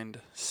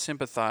mind,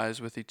 sympathize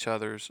with each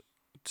other,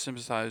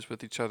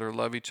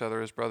 love each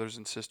other as brothers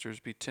and sisters,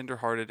 be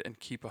tenderhearted, and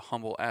keep a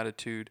humble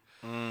attitude.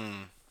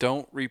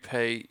 Don't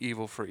repay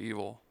evil for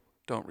evil.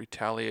 Don't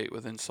retaliate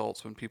with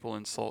insults when people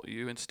insult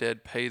you.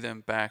 Instead, pay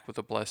them back with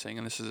a blessing.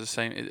 And this is the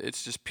same.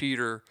 It's just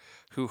Peter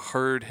who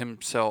heard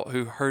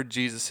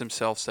Jesus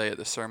himself say at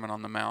the Sermon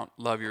on the Mount,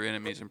 love your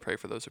enemies and pray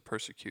for those who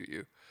persecute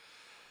you.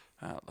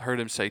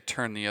 Heard him say,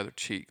 turn the other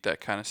cheek, that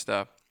kind of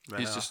stuff. Yeah.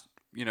 He's just,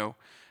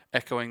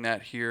 echoing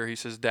that here. He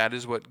says, that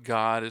is what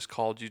God has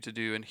called you to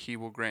do, and he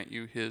will grant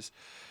you his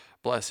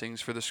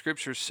blessings. For the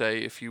scriptures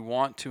say, if you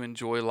want to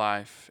enjoy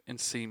life and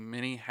see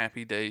many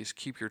happy days,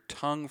 keep your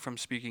tongue from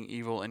speaking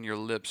evil and your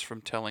lips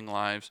from telling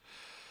lies.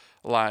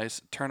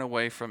 Turn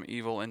away from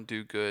evil and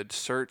do good.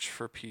 Search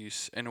for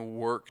peace and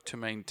work to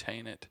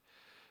maintain it.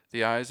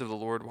 The eyes of the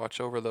Lord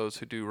watch over those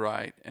who do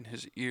right, and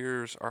his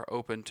ears are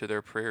open to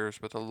their prayers,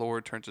 but the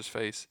Lord turns his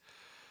face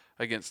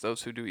against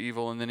those who do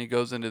evil. And then he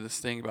goes into this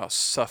thing about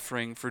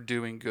suffering for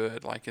doing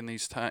good. Like in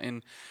these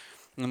times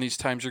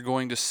you're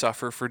going to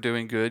suffer for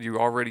doing good. You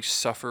already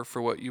suffer for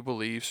what you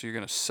believe, so you're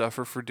going to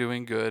suffer for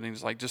doing good. And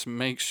he's like, just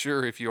make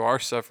sure if you are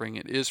suffering,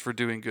 it is for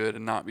doing good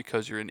and not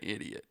because you're an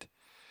idiot.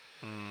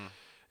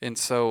 And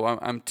so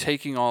I'm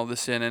taking all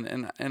this in,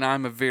 and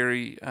I'm a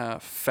very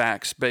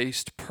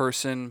facts-based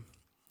person.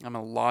 I'm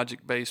a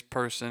logic-based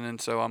person, and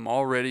so I'm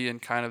already in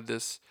kind of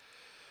this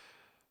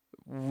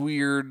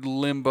weird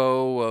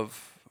limbo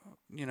of,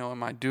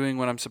 am I doing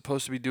what I'm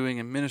supposed to be doing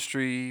in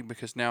ministry?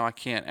 Because now I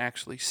can't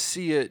actually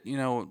see it,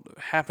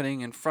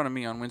 happening in front of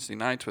me on Wednesday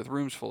nights with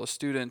rooms full of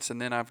students. And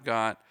then I've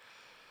got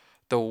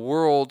the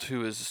world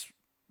who is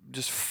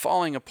just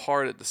falling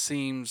apart at the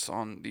seams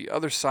on the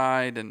other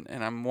side. And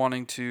I'm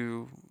wanting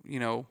to,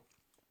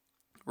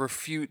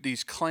 refute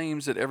these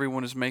claims that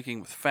everyone is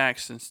making with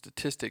facts and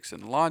statistics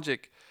and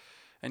logic.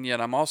 And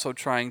yet I'm also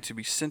trying to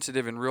be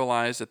sensitive and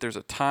realize that there's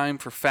a time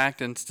for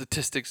fact and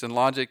statistics and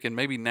logic, and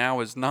maybe now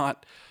is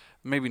not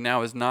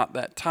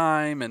that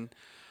time. And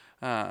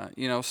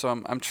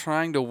so I'm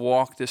trying to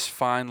walk this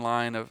fine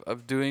line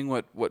of doing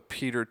what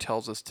Peter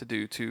tells us to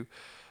do, to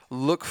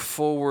look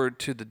forward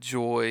to the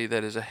joy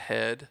that is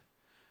ahead,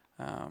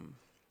 in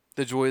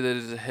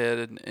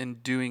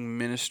doing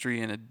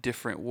ministry in a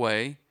different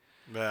way.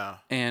 Yeah.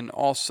 And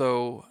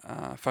also,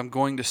 if I'm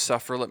going to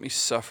suffer, let me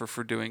suffer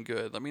for doing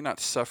good. Let me not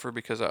suffer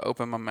because I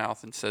opened my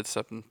mouth and said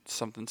something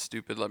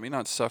stupid. Let me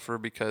not suffer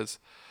because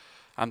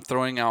I'm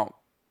throwing out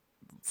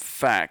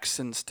facts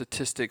and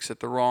statistics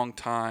at the wrong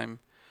time.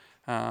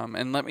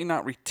 And let me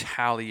not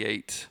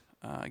retaliate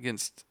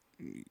against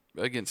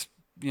things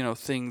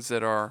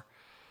that are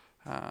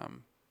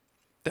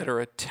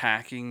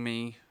attacking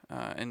me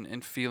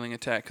and feeling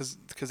attacked.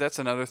 Because that's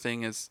another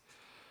thing is,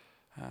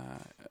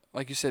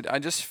 like you said, I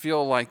just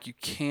feel like you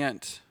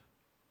can't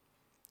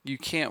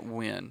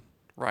win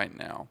right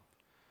now.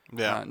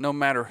 Yeah. No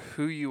matter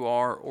who you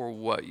are or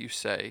what you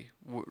say,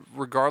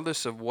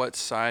 regardless of what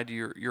side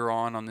you're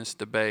on this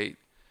debate.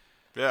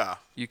 Yeah.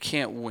 You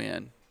can't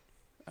win.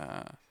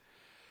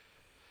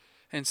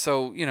 And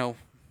so, I'm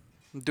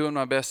doing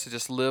my best to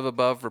just live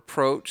above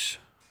reproach.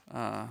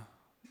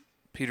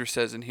 Peter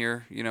says in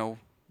here,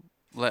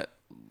 let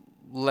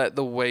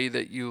the way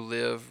that you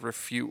live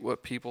refute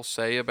what people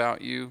say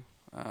about you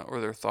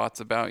or their thoughts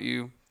about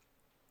you.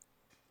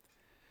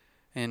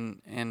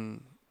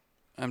 And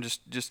I'm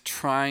just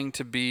trying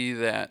to be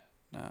that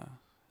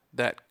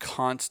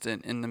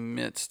constant in the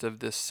midst of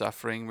this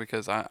suffering,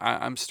 because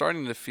I'm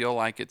starting to feel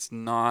like it's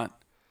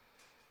not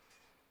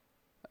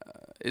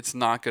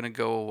going to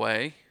go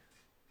away.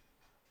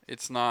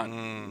 It's not,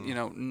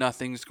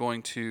 nothing's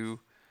going to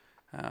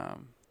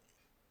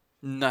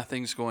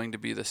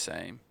be the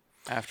same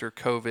after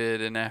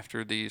COVID and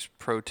after these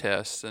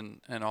protests and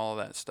all of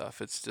that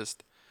stuff. It's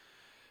just,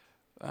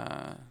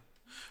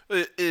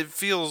 it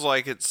feels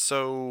like it's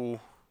so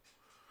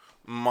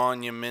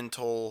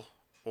monumental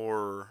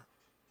or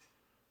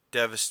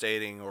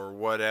devastating or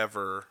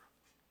whatever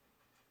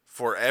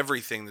for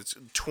everything. That's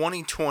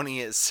 2020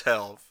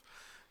 itself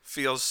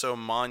feels so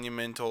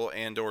monumental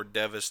and or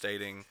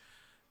devastating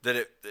that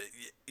it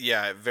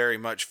very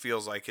much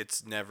feels like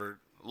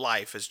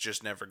life is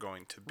just never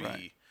going to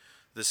be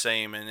the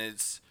same. And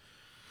it's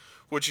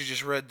what you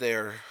just read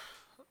there.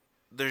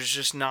 There's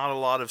just not a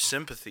lot of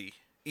sympathy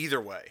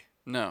either way.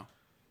 No.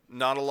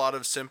 Not a lot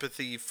of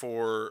sympathy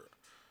for,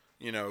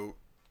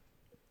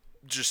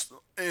 just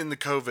in the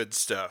COVID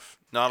stuff.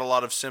 Not a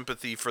lot of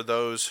sympathy for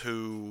those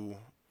who,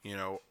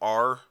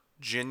 are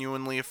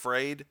genuinely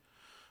afraid,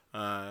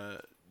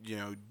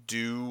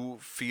 do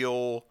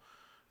feel,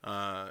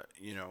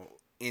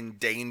 in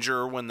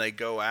danger when they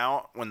go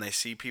out, when they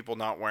see people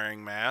not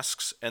wearing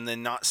masks, and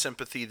then not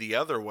sympathy the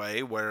other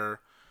way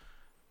where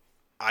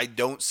I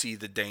don't see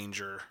the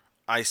danger.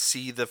 I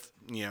see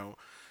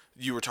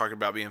you were talking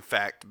about being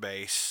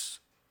fact-based,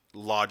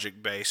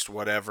 logic-based,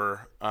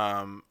 whatever,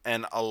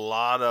 and a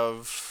lot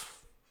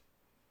of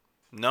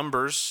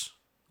numbers,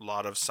 a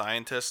lot of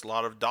scientists, a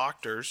lot of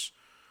doctors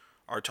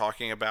are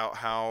talking about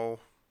how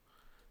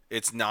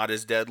it's not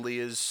as deadly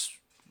as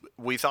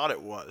we thought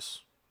it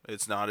was.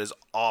 It's not as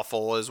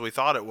awful as we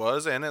thought it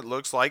was, and it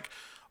looks like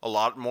a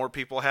lot more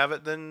people have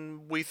it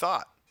than we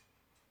thought,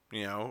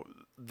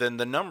 than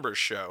the numbers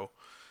show.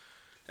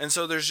 And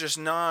so there's just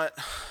not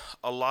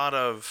a lot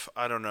of,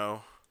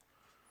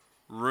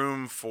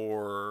 room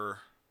for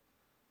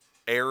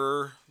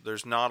error.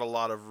 There's not a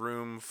lot of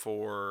room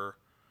for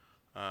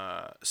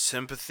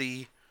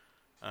sympathy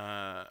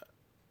in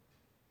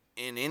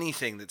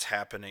anything that's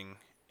happening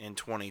in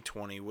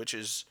 2020, which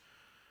is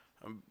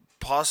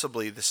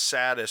possibly the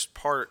saddest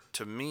part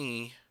to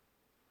me,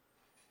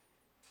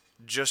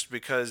 just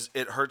because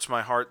it hurts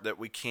my heart that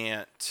we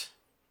can't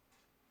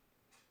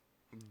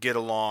get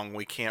along,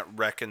 we can't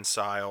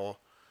reconcile,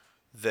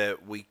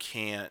 that we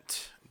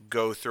can't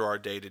go through our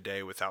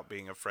day-to-day without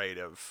being afraid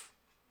of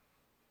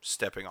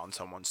stepping on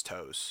someone's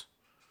toes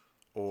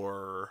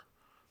or,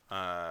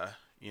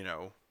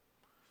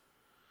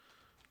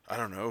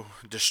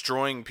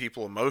 destroying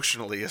people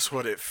emotionally is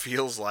what it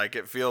feels like.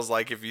 It feels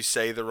like if you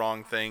say the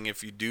wrong thing,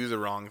 if you do the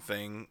wrong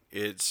thing,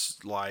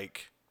 it's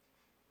like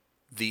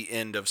the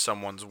end of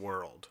someone's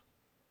world.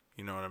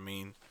 You know what I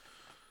mean?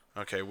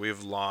 Okay,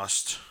 we've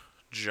lost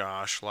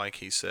Josh, like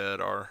he said.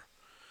 Our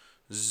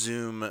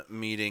Zoom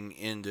meeting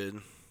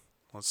ended.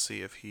 Let's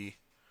see if he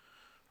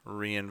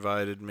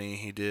re-invited me.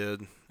 He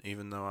did,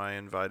 even though I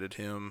invited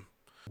him.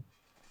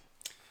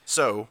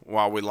 So,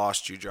 while we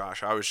lost you,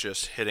 Josh, I was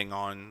just hitting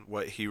on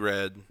what he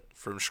read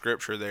from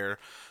Scripture there.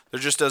 There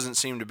just doesn't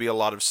seem to be a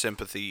lot of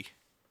sympathy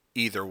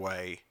either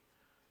way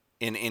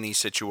in any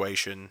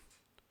situation,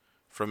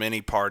 from any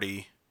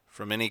party,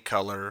 from any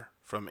color,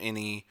 from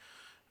any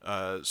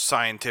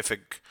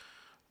scientific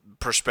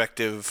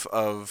perspective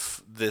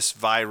of this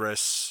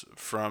virus,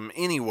 from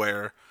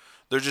anywhere.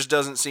 There just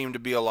doesn't seem to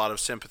be a lot of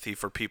sympathy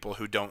for people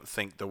who don't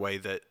think the way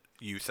that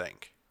you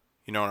think.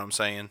 You know what I'm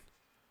saying?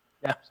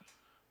 Yeah.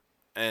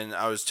 And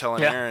I was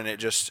telling Aaron,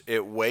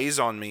 it weighs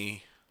on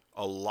me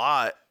a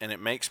lot, and it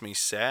makes me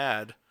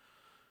sad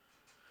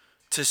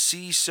to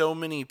see so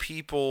many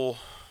people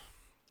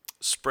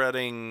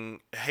spreading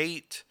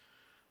hate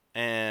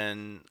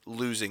and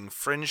losing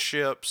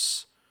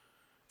friendships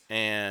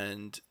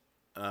and,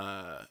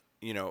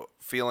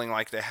 feeling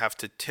like they have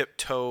to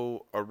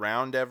tiptoe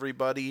around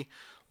everybody,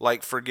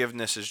 like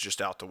forgiveness is just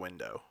out the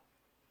window.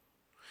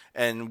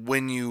 And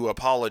when you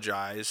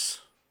apologize,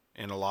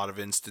 in a lot of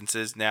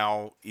instances,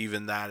 now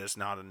even that is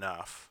not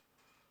enough.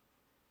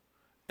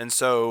 And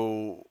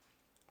so,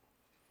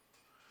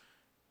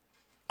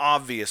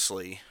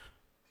 obviously,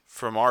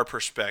 from our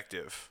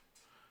perspective,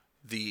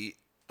 we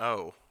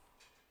are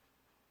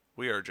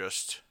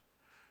just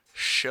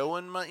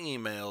showing my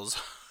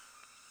emails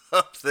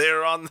up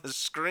there on the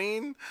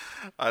screen.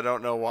 I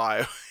don't know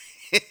why.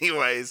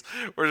 Anyways,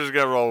 we're just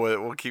going to roll with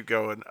it. We'll keep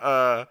going.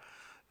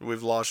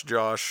 We've lost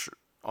Josh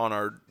on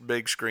our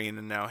big screen,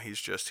 and now he's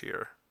just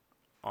here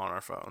on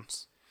our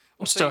phones.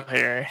 I'm still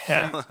here.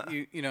 Yeah.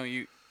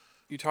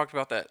 You talked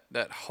about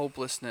that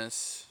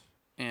hopelessness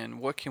and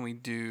what can we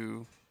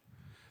do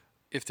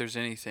if there's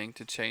anything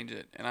to change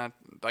it. And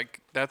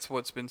that's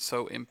what's been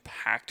so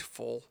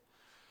impactful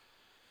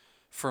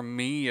for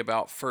me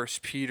about 1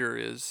 Peter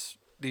is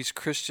these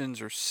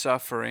Christians are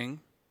suffering.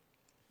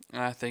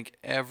 And I think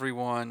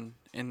everyone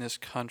in this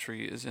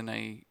country is in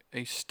a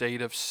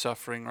state of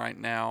suffering right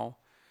now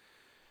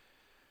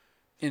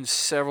in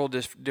several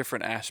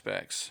different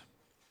aspects.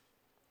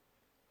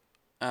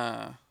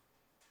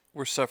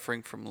 We're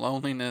suffering from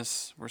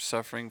loneliness. We're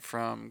suffering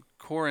from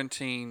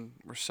quarantine.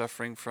 We're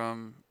suffering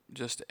from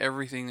just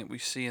everything that we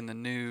see in the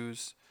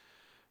news.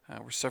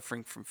 We're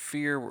suffering from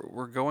fear.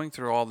 We're going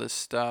through all this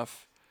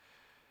stuff.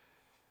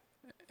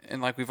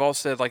 And like we've all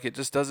said, like it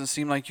just doesn't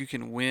seem like you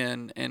can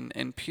win.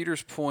 And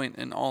Peter's point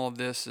in all of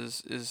this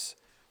is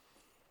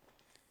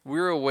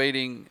we're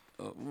awaiting,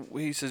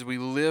 he says, we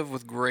live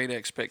with great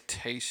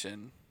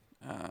expectation.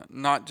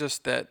 Not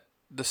just that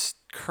the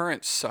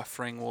current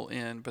suffering will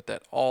end, but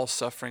that all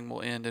suffering will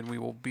end and we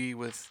will be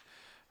with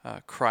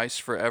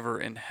Christ forever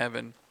in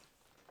heaven.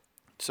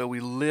 So we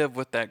live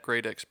with that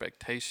great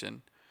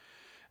expectation.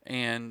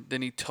 And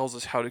then he tells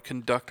us how to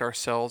conduct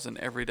ourselves in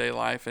everyday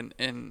life.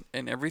 And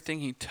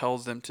everything he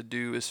tells them to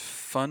do is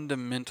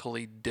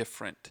fundamentally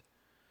different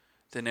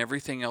than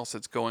everything else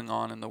that's going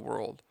on in the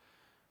world.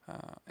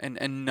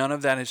 And none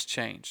of that has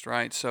changed,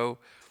 right? So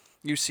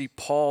you see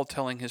Paul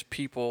telling his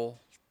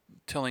people,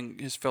 telling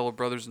his fellow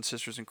brothers and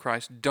sisters in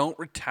Christ, don't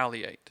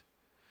retaliate.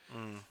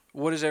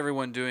 What is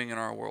everyone doing in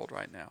our world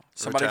right now?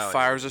 Somebody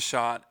fires a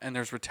shot and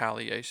there's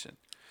retaliation.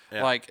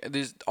 Yeah. Like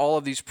all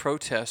of these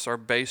protests are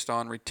based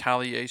on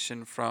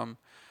retaliation from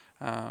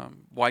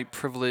white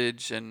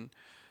privilege and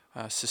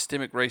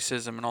systemic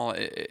racism and all.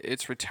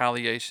 It's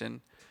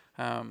retaliation.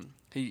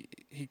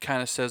 He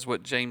kind of says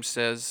what James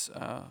says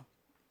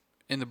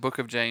in the book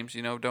of James.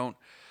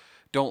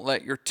 Don't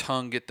let your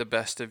tongue get the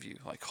best of you.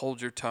 Like,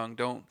 hold your tongue.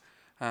 Don't.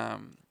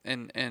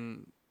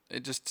 And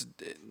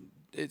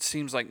it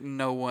seems like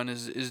no one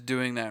is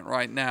doing that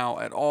right now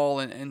at all.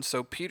 And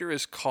so Peter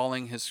is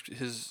calling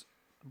his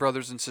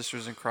brothers and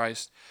sisters in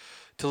Christ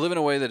to live in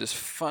a way that is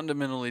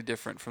fundamentally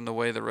different from the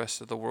way the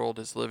rest of the world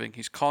is living.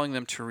 He's calling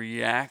them to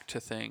react to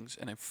things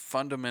in a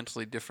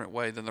fundamentally different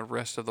way than the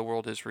rest of the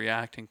world is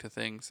reacting to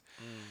things.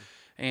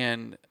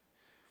 And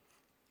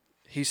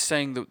he's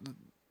saying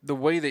the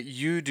way that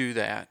you do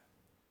that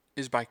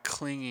is by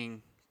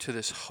clinging to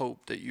this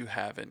hope that you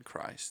have in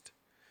Christ.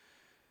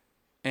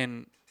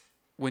 And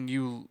when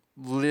you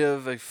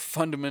live a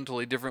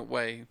fundamentally different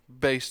way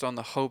based on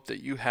the hope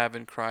that you have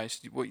in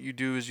Christ, what you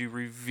do is you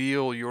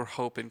reveal your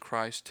hope in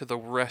Christ to the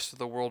rest of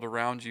the world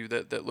around you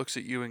that looks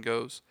at you and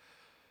goes,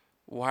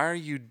 why are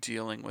you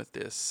dealing with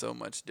this so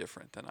much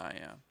different than I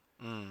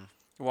am?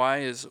 Why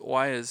is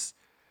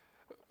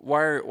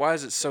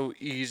it so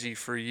easy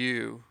for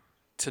you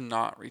to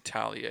not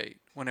retaliate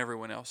when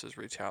everyone else is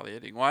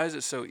retaliating? Why is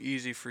it so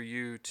easy for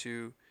you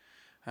to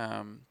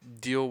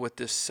deal with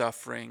this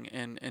suffering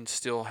and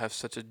still have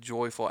such a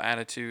joyful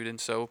attitude? And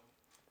so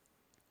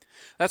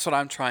that's what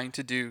I'm trying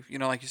to do.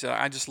 Like you said,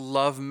 I just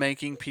love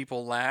making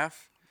people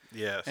laugh.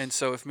 Yes. And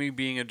so if me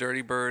being a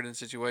dirty bird in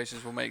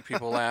situations will make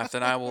people laugh,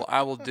 then I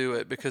will do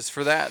it, because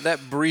for that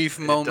brief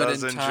moment it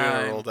does in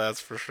time, general,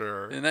 that's for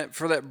sure. And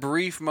for that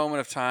brief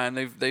moment of time,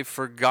 they've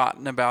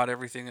forgotten about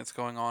everything that's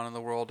going on in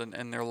the world,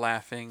 and they're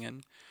laughing,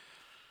 and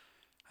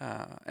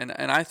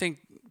I think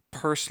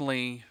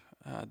personally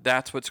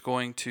that's what's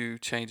going to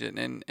change it.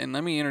 And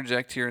let me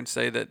interject here and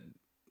say that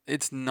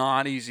it's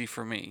not easy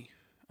for me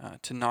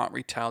to not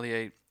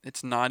retaliate.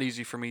 It's not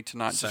easy for me to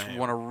not just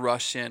want to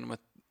rush in with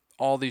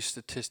all these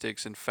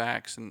statistics and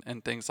facts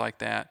and things like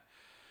that.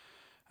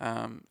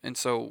 And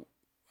so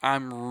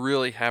I'm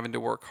really having to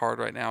work hard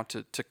right now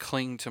to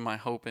cling to my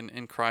hope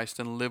in Christ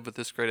and live with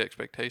this great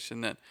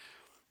expectation that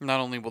not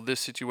only will this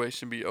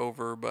situation be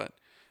over, but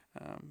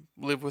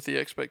live with the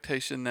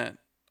expectation that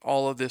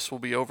all of this will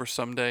be over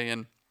someday,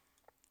 and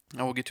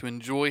I will get to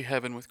enjoy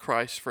heaven with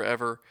Christ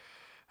forever.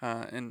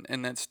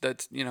 And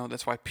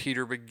that's why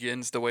Peter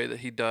begins the way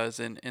that he does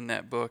in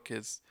that book.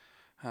 Is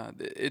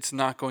it's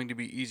not going to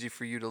be easy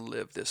for you to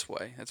live this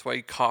way. That's why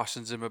he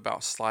cautions them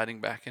about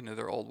sliding back into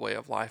their old way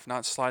of life,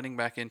 not sliding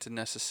back into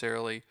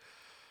necessarily.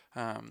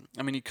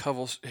 He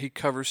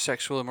covers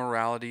sexual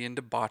immorality and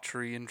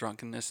debauchery and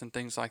drunkenness and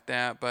things like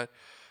that, but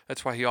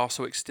that's why he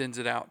also extends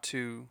it out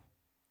to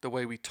the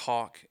way we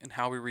talk and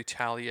how we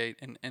retaliate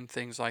and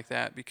things like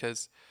that,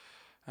 because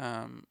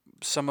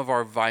some of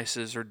our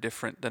vices are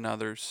different than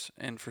others,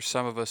 and for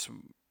some of us,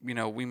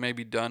 we may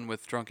be done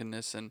with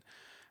drunkenness and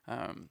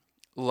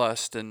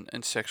lust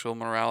and sexual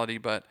morality,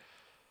 but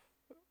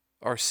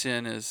our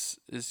sin is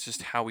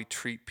just how we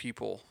treat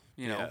people.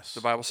 Yes.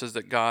 The Bible says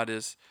that God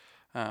is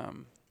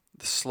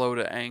slow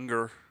to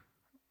anger,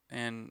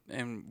 and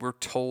we're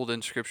told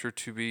in Scripture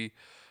to be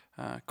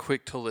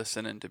quick to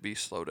listen and to be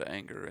slow to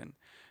anger.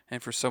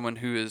 And for someone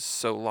who is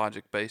so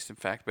logic-based and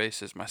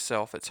fact-based as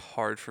myself, it's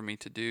hard for me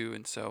to do.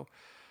 And so...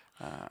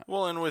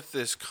 and with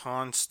this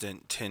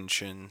constant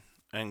tension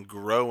and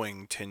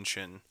growing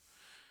tension,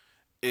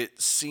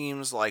 it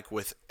seems like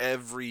with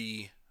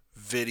every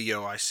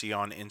video I see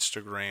on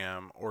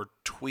Instagram or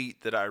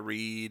tweet that I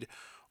read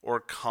or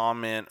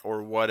comment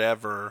or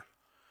whatever,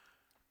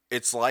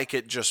 it's like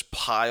it just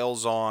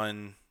piles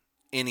on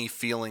any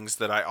feelings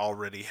that I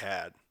already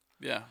had.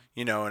 Yeah.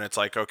 And it's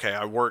like, okay,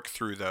 I work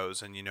through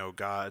those, and,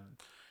 God,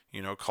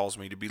 calls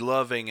me to be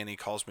loving, and he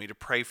calls me to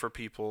pray for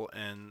people,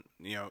 and,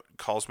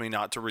 calls me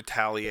not to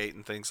retaliate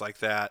and things like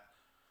that.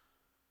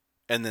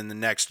 And then the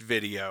next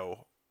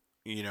video,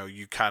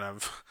 you kind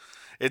of,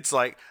 it's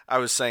like I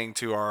was saying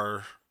to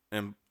our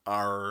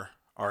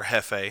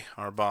jefe,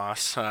 our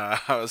boss, I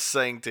was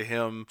saying to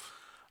him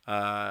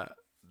that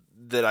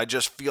I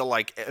just feel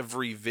like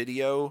every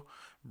video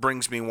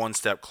brings me one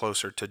step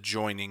closer to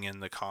joining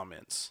in the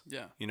comments.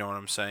 Yeah. You know what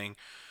I'm saying?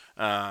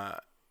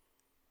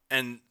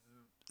 And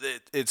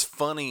it's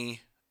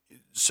funny.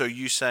 So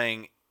you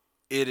saying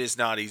it is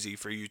not easy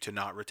for you to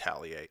not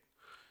retaliate.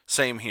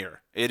 Same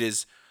here. It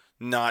is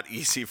not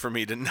easy for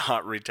me to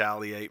not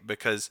retaliate,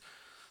 because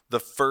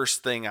the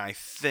first thing I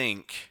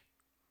think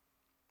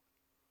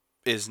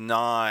is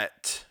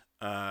not,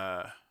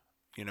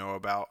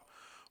 about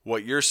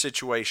what your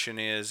situation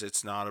is.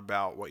 It's not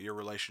about what your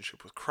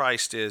relationship with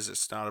Christ is.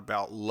 It's not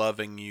about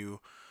loving you.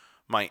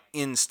 My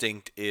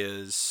instinct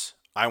is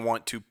I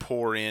want to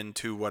pour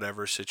into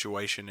whatever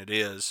situation it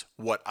is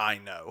what I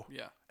know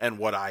and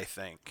what I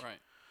think. Right.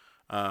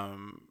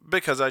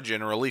 Because I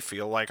generally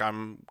feel like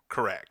I'm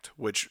correct,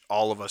 which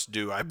all of us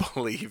do, I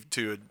believe,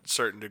 to a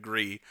certain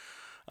degree.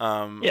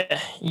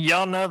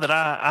 Y'all know that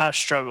I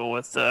struggle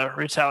with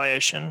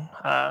retaliation.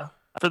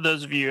 For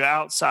those of you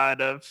outside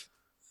of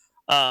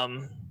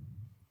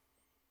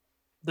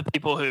the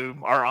people who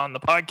are on the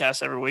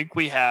podcast every week,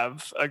 we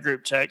have a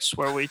group text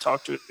where we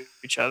talk to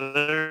each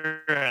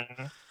other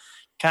and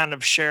kind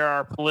of share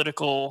our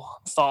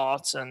political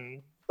thoughts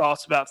and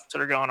thoughts about things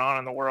that are going on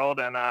in the world.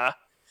 And I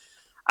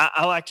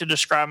like to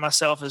describe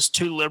myself as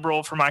too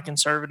liberal for my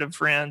conservative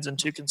friends and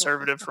too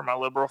conservative for my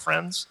liberal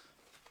friends.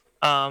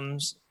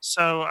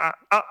 So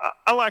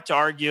I like to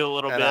argue a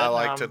little And bit. I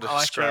like to I like to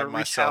describe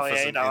myself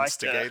as an retaliate. I like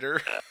to,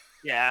 instigator.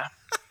 yeah.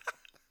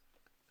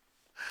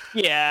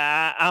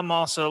 Yeah, I'm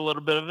also a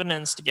little bit of an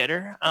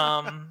instigator. So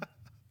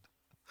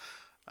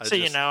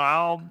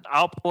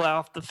I'll pull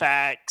out the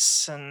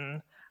facts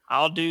and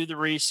I'll do the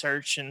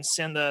research and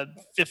send the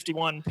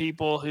 51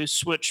 people who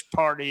switched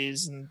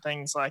parties and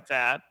things like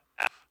that,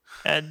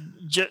 and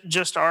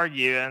just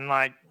argue. And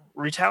like,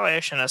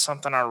 retaliation is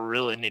something I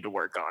really need to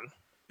work on.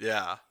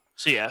 Yeah.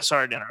 So yeah,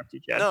 sorry to interrupt you,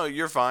 Chad. No,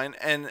 you're fine.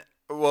 And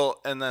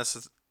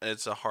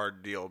it's a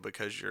hard deal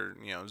because you're,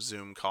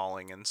 Zoom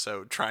calling, and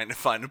so trying to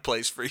find a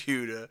place for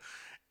you to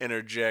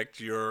interject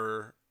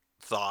your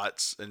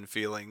thoughts and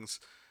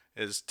feelings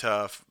is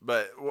tough.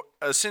 But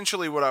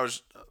essentially what I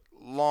was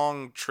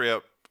long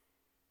trip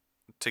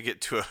to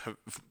get to a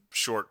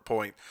short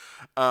point.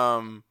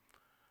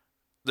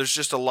 There's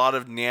just a lot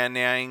of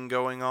nannying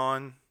going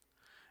on,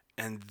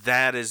 and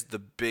that is the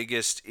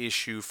biggest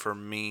issue for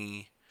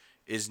me.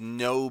 Is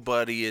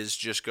nobody is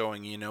just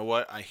going, you know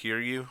what, I hear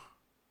you,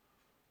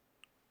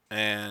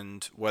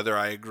 and whether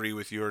I agree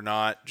with you or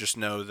not, just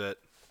know that,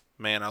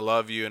 man, I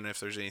love you, and if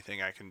there's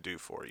anything I can do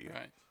for you.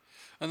 Right.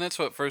 And that's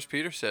what First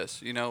Peter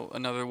says.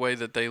 Another way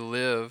that they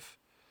live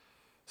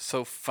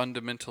so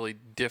fundamentally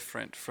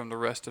different from the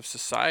rest of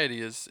society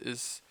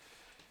is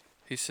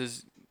he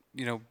says,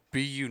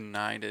 be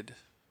united,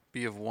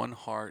 be of one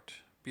heart,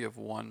 be of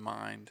one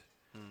mind,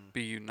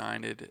 be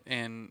united.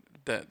 And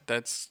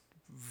that's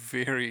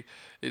very,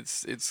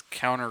 it's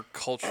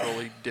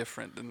counterculturally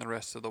different than the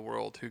rest of the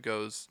world, who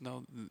goes,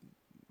 no,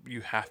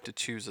 you have to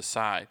choose a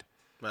side.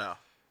 Yeah.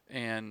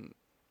 And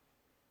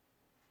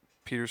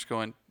Peter's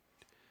going,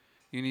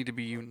 you need to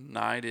be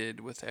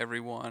united with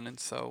everyone. And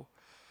so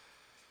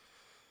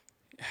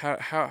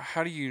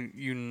how do you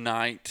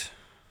unite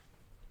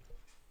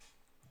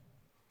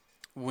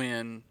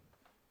when,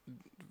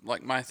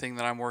 like, my thing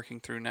that I'm working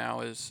through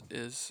now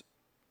is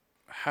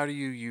how do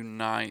you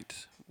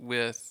unite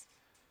with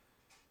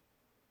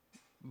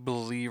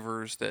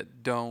believers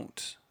that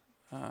don't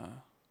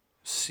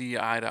see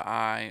eye to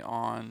eye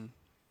on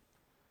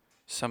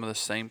some of the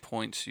same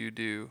points you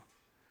do?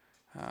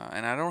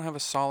 And I don't have a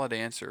solid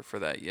answer for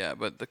that yet,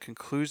 but the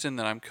conclusion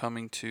that I'm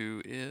coming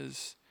to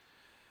is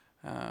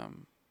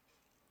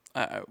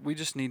we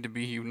just need to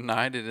be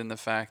united in the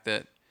fact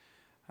that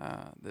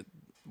that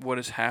what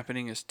is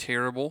happening is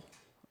terrible.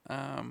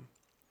 I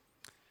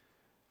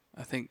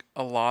think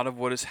a lot of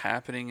what is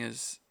happening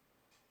is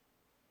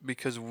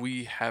because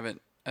we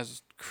haven't,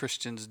 as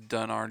Christians,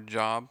 done our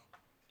job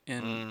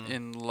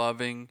in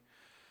loving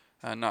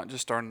not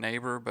just our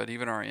neighbor but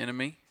even our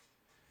enemy.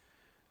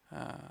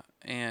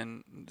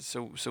 And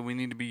so we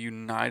need to be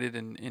united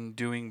in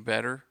doing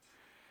better,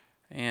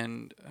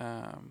 and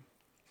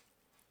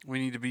we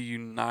need to be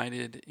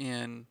united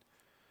in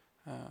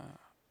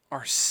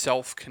our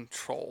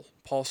self-control.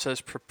 Paul says,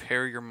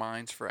 prepare your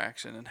minds for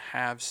action and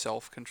have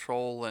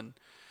self-control, and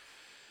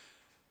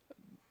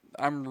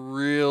I'm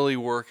really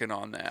working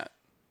on that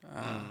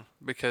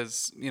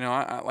because,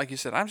 I, like you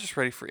said, I'm just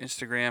ready for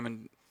Instagram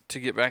and to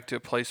get back to a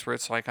place where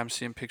it's like I'm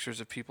seeing pictures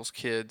of people's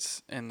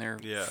kids and their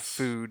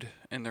food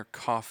and their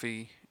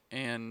coffee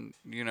and,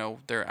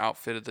 their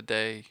outfit of the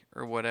day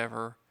or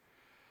whatever.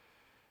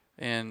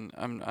 And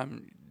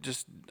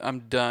I'm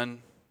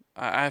done.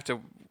 I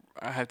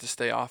have to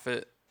stay off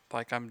it.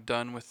 Like, I'm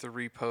done with the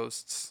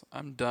reposts.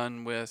 I'm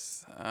done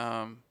with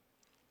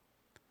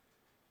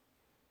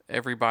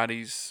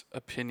everybody's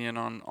opinion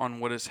on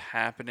what is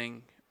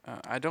happening.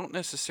 I don't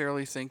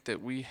necessarily think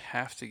that we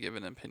have to give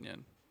an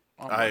opinion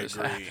on what is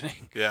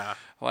happening. Yeah,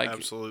 like,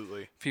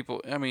 absolutely.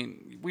 People,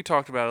 we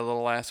talked about it a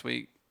little last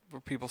week,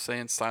 where people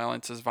saying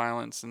silence is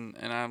violence, and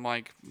I'm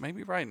like,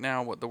 maybe right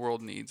now what the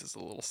world needs is a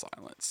little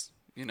silence,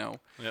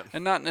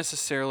 and not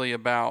necessarily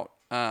about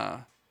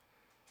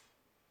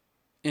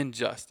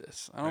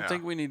injustice. I don't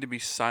think we need to be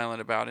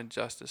silent about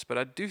injustice, but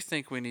I do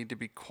think we need to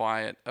be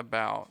quiet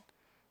about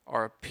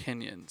our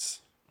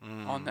opinions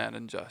on that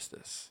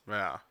injustice.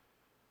 Yeah.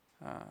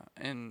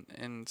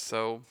 And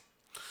so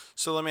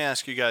let me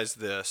ask you guys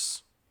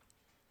this,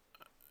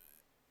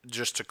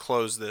 just to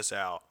close this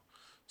out.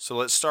 So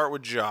let's start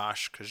with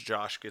Josh, because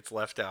Josh gets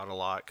left out a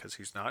lot because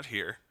he's not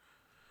here.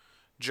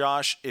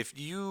 Josh, if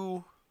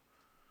you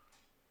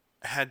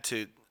had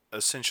to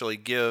essentially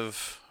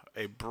give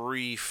a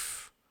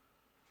brief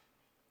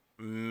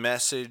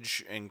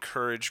message,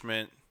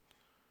 encouragement,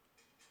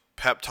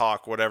 pep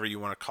talk, whatever you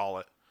want to call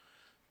it,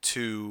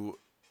 to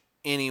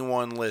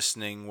anyone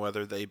listening,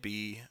 whether they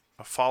be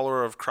a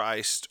follower of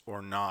Christ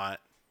or not,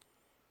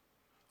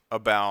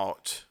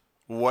 about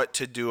what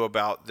to do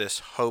about this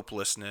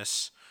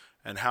hopelessness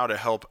and how to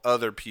help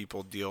other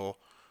people deal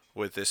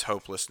with this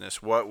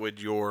hopelessness, what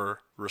would your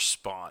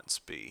response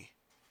be?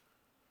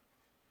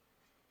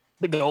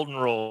 the golden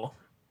rule.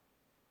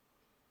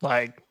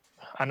 Like,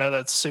 I know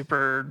that's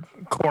super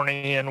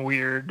corny and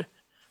weird,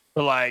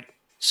 but like,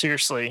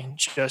 seriously,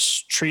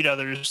 just treat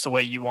others the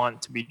way you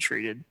want to be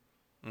treated.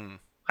 Mm.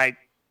 Like,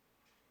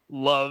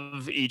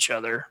 love each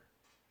other.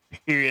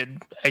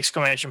 Period.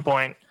 Exclamation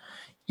point.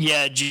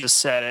 Yeah, Jesus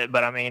said it,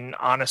 but I mean,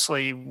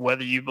 honestly,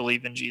 whether you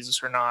believe in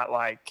Jesus or not,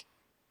 like,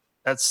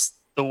 that's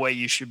the way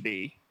you should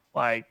be.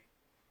 Like,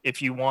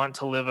 if you want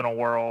to live in a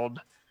world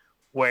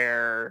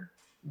where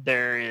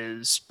there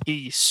is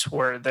peace,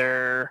 where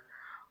there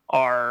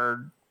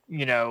are,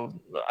 you know,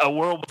 a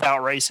world without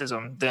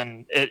racism,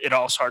 then it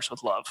all starts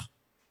with love.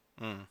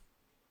 Mm.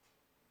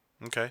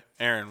 Okay.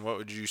 Aaron, what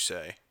would you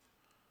say?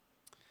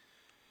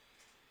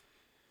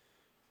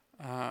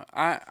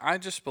 I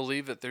just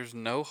believe that there's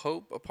no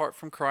hope apart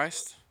from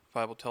Christ. The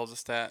Bible tells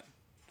us that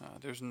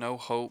there's no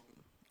hope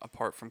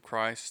apart from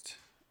Christ.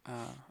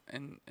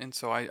 And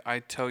so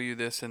I tell you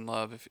this in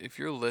love. If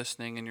you're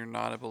listening and you're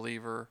not a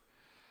believer,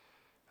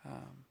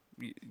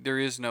 there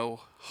is no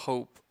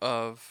hope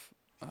of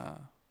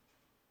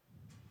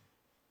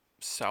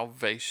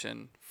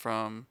salvation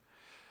from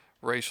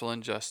racial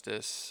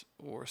injustice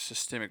or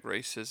systemic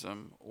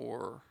racism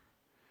or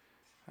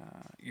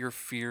your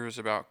fears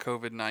about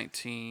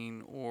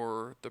COVID-19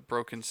 or the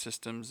broken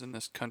systems in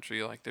this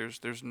country. Like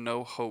there's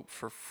no hope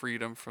for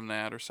freedom from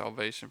that or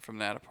salvation from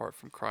that apart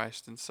from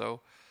Christ. And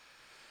so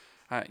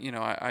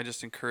I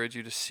just encourage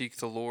you to seek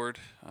the Lord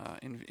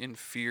in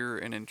fear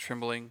and in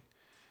trembling.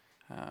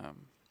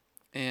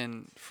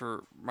 And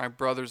for my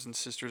brothers and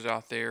sisters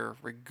out there,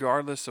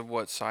 regardless of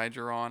what side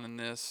you're on in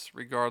this,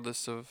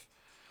 regardless of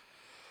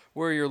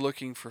where you're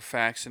looking for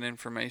facts and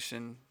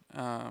information,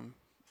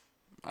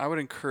 I would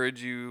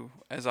encourage you,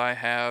 as I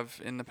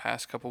have in the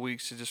past couple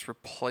weeks, to just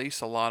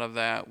replace a lot of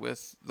that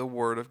with the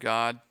Word of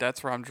God.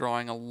 That's where I'm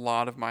drawing a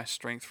lot of my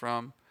strength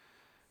from.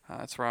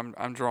 That's where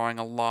I'm drawing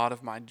a lot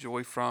of my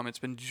joy from. It's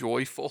been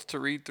joyful to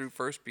read through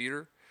First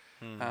Peter,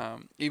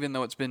 even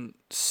though it's been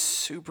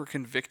super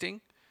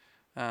convicting.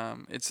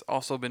 It's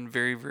also been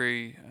very,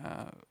 very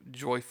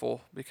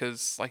joyful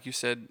because, like you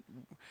said,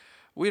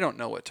 we don't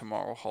know what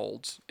tomorrow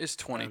holds. It's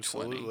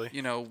 2020. Absolutely.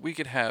 You know, we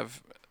could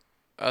have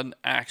an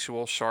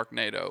actual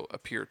Sharknado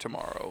appear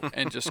tomorrow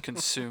and just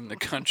consume the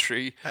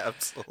country.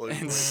 Absolutely.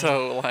 And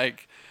so,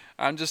 like,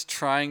 I'm just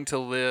trying to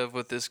live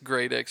with this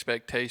great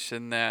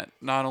expectation that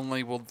not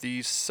only will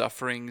these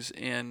sufferings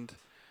end,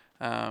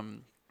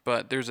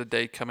 but there's a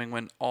day coming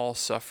when all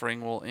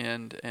suffering will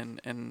end,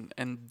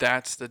 and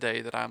that's the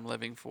day that I'm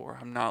living for.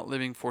 I'm not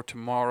living for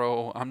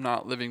tomorrow. I'm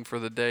not living for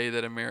the day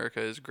that America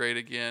is great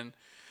again.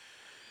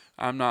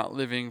 I'm not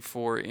living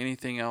for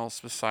anything else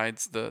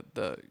besides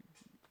the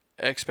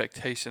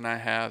expectation I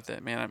have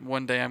that, man,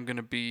 one day I'm going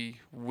to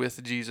be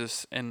with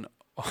Jesus and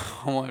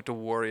I won't have to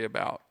worry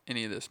about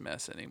any of this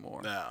mess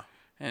anymore. Yeah.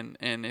 And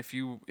if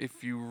you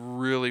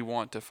really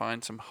want to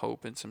find some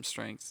hope and some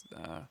strength,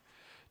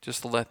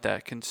 just let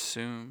that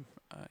consume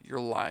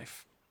your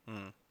life.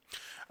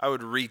 I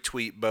would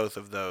retweet both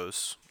of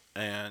those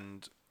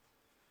and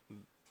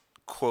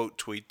quote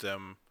tweet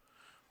them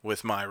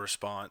with my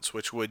response,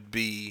 which would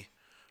be,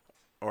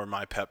 or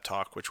my pep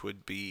talk, which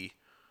would be,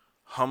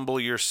 humble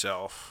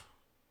yourself,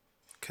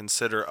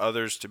 consider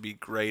others to be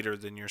greater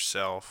than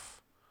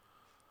yourself,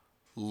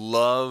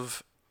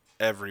 love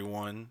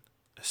everyone,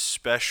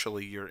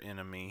 especially your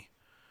enemy,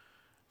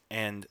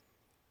 and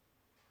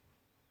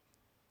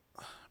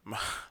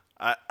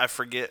I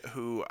forget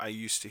who I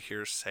used to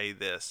hear say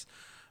this,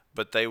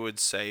 but they would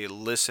say,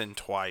 listen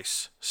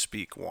twice,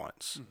 speak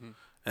once. Mm-hmm.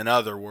 In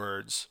other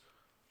words,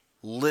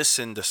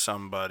 listen to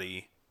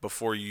somebody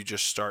before you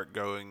just start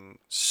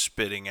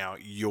spitting out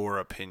your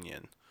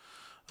opinion.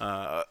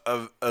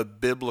 A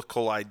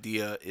biblical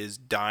idea is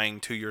dying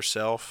to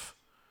yourself,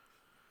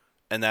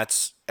 and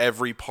that's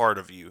every part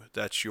of you.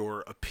 That's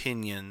your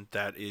opinion.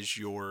 That is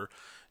your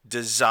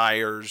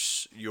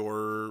desires,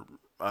 your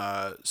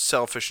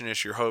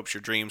selfishness, your hopes,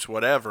 your dreams,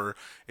 whatever.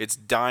 It's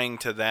dying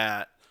to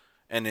that,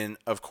 and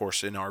of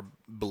course, in our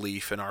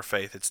belief, in our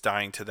faith, it's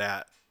dying to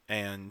that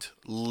and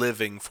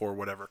living for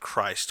whatever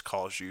Christ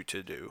calls you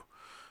to do.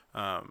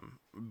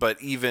 But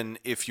even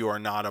if you are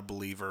not a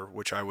believer,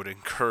 which I would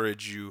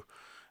encourage you,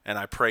 and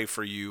I pray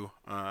for you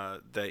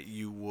that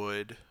you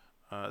would,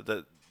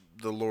 that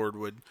the Lord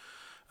would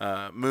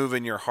move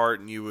in your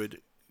heart and you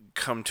would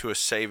come to a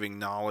saving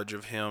knowledge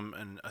of Him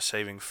and a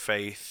saving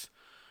faith.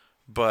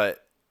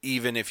 But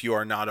even if you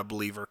are not a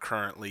believer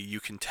currently, you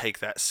can take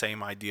that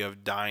same idea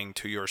of dying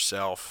to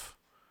yourself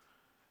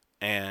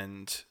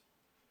and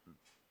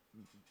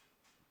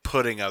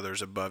putting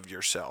others above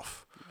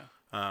yourself.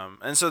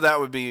 And so that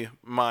would be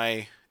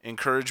my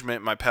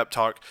encouragement, my pep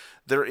talk.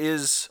 There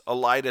is a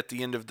light at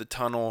the end of the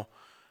tunnel.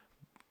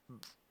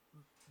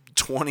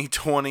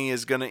 2020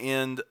 is going to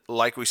end.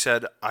 Like we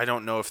said, I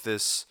don't know if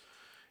the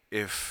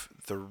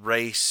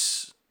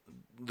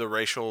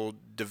racial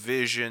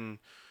division,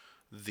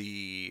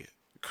 the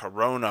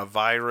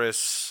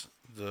coronavirus,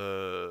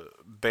 the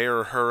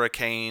bear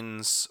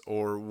hurricanes,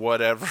 or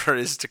whatever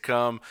is to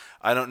come,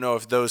 I don't know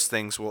if those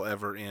things will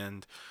ever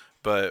end.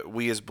 but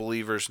we as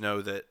believers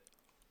know that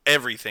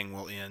everything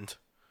will end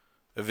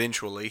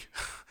eventually.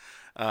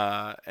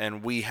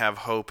 And we have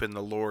hope in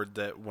the Lord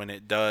that when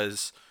it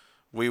does,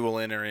 we will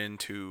enter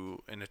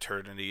into an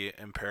eternity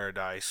in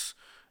paradise.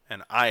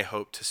 And I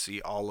hope to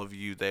see all of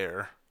you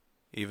there,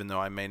 even though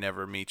I may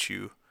never meet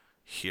you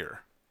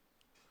here.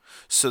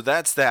 So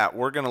that's that.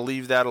 We're going to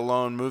leave that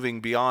alone.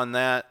 Moving beyond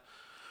that,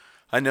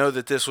 I know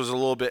that this was a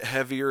little bit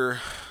heavier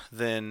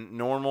than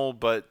normal,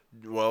 but,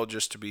 well,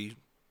 just to be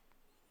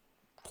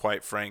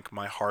quite frank,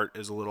 my heart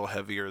is a little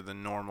heavier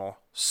than normal.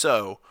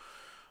 So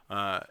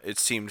it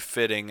seemed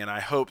fitting, and I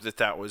hope that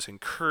that was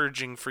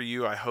encouraging for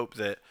you. I hope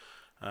that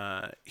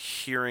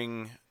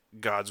hearing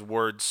God's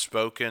word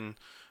spoken,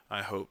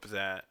 I hope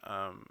that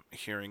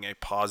hearing a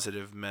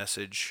positive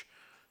message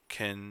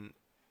can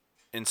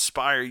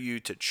inspire you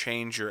to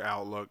change your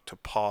outlook, to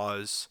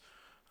pause,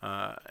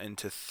 and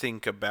to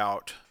think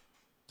about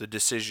the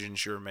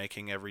decisions you're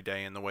making every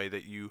day and the way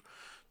that you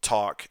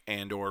talk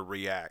and or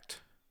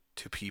react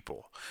to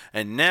people.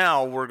 And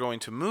now we're going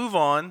to move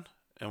on,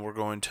 and we're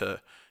going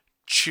to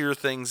cheer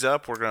things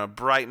up. We're going to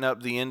brighten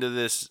up the end of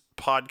this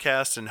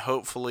podcast, and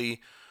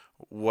hopefully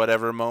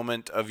whatever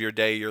moment of your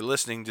day you're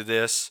listening to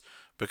this,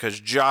 because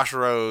Josh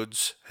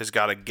Rhodes has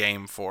got a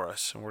game for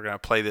us, and we're going to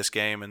play this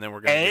game, and then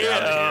we're going to get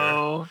out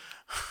of here.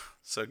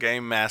 So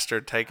Game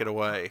Master, take it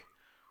away.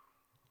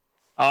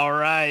 All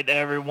right,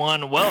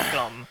 everyone.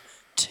 Welcome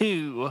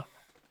to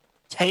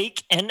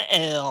Take an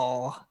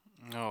L.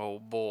 Oh,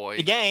 boy.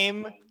 The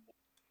game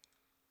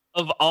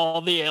of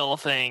all the L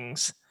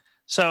things.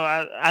 So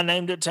I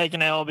named it Take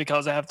an L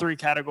because I have 3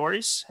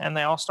 categories, and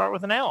they all start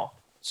with an L.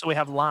 So we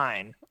have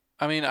line.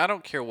 I mean, I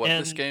don't care what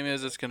this game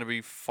is. It's going to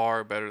be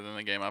far better than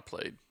the game I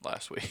played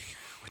last week,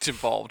 which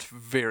involved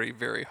very,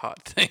 very hot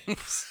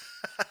things.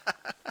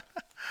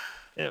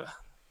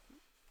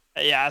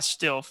 Yeah, I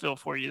still feel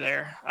for you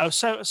there. Oh,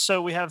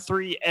 so we have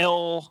 3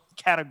 L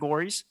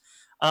categories.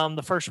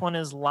 The first one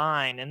is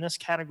line. In this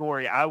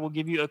category, I will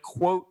give you a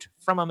quote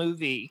from a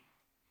movie,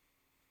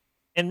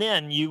 and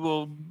then you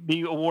will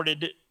be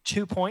awarded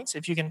 2 points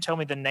if you can tell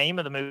me the name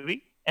of the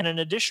movie, and an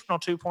additional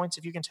 2 points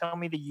if you can tell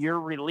me the year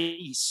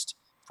released,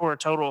 for a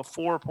total of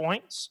 4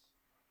 points.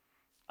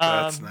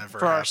 That's never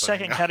for our happening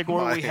second on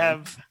category, my we end.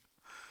 have.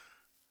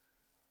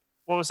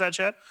 What was that,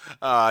 Chad?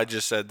 I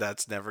just said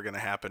that's never going to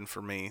happen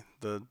for me,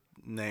 the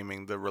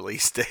naming the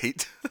release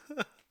date.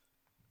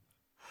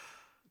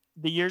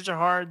 The years are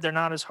hard. They're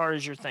not as hard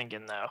as you're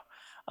thinking, though.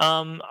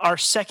 Our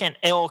second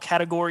L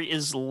category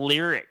is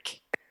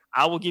lyric.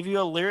 I will give you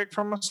a lyric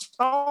from a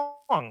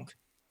song.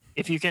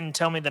 If you can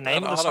tell me the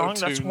name of the song,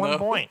 that's auto-tune, 1 though.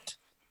 point.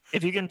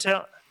 If you can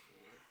tell,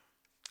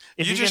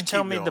 if You you just can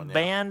tell keep me the going, yeah.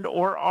 band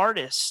or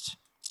artist,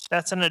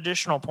 that's an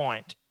additional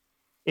point.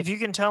 If you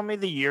can tell me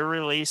the year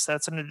release,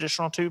 that's an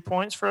additional 2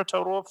 points for a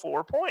total of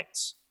 4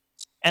 points.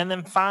 And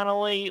then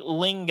finally,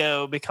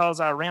 lingo, because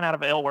I ran out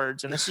of L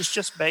words, and this is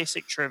just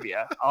basic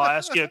trivia. I'll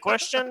ask you a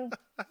question,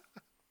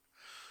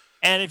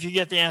 and if you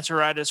get the answer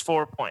right, it's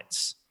 4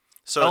 points.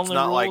 So The it's only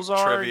not like rules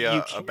are trivia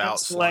you can't about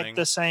select slang.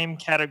 the same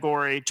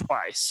category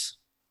twice.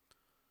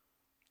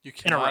 You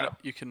In a row. cannot.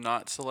 You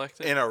cannot select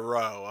it. In a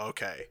row,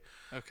 okay.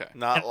 Okay.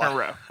 Not In like a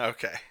row.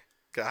 Okay,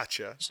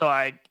 gotcha.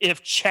 So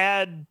if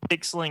Chad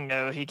picks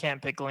lingo, he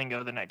can't pick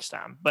lingo the next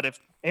time. But if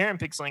Aaron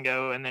picks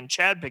lingo and then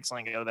Chad picks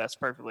lingo, that's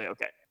perfectly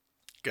okay.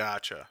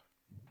 Gotcha.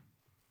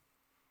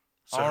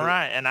 So All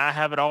right, and I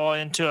have it all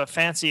into a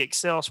fancy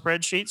Excel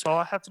spreadsheet. So all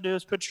I have to do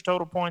is put your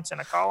total points in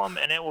a column,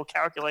 and it will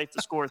calculate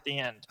the score at the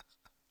end.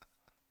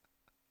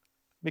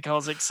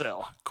 Because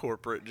Excel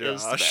corporate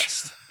is the Josh.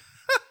 best.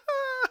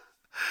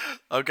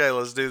 Okay,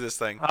 let's do this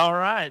thing. All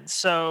right,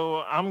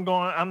 so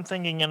I'm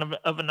thinking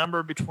of a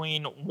number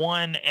between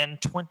 1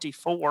 and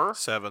 24.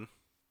 7.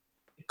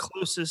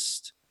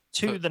 Closest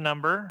to the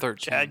number.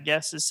 13. Chad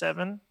guesses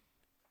 7.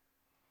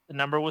 The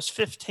number was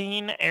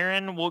 15.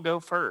 Aaron will go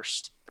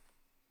first.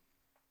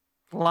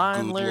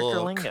 Line, Good lyric, or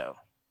luck. lingo?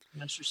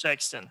 Mr.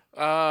 Sexton.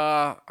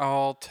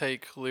 I'll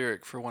take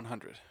lyric for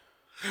 100.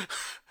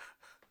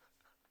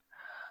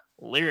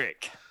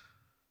 Lyric.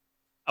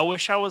 I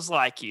wish I was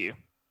like you.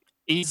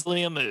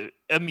 Easily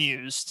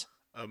amused.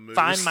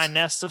 Find my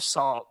nest of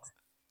salt.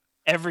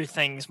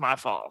 Everything's my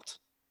fault.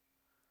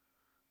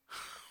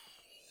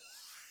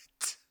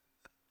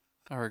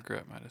 I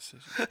regret my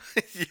decision.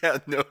 Yeah,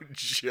 no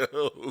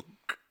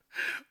joke.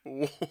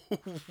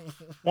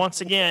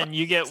 Once again,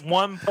 you get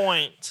 1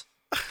 point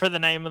for the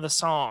name of the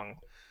song,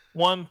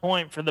 1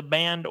 point for the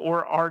band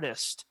or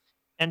artist,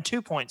 and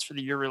 2 points for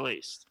the year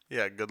released.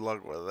 Yeah, good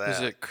luck with that.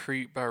 Is it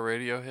Creep by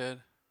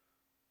Radiohead?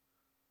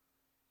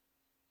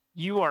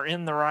 You are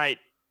in the right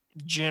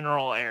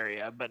general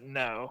area, but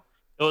no.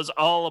 It was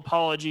All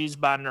Apologies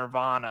by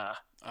Nirvana,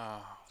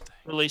 Oh, dang.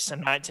 released in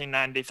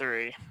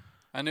 1993.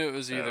 I knew it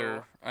was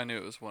I knew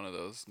it was one of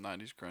those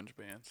 90s grunge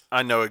bands.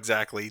 I know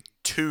exactly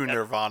 2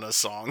 Nirvana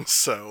songs,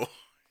 so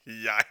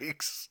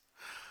yikes.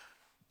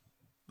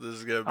 This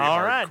is going to be All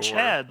hardcore. right,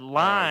 Chad,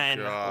 line,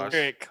 Oh, gosh.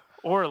 lyric,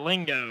 or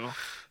lingo.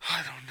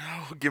 I don't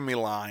know. Give me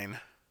line.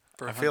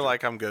 For I feel 100.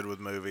 like I'm good with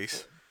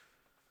movies.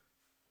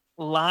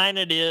 Line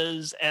it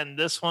is, and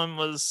this one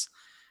was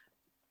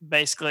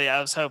basically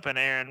I was hoping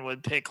Aaron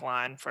would pick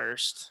line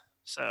first.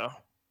 So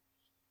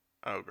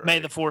Oh, great. may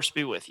the force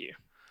be with you.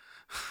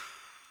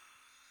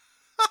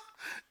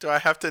 Do I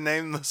have to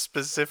name the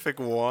specific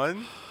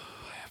one?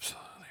 I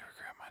absolutely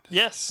regret my decision.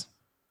 Yes.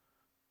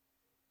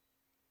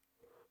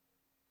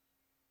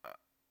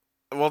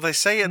 Well, they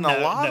say it in a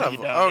lot no, of you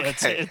them. don't.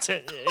 Okay. It's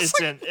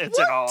in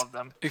all of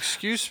them.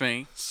 Excuse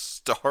me.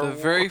 Star The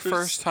Wars. very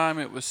first time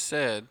it was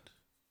said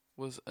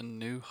was A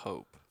New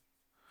Hope.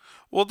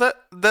 Well,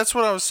 that's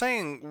what I was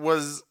saying.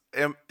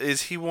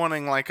 Is he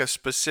wanting like a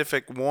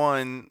specific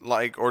one,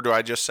 like, or do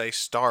I just say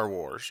Star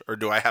Wars, or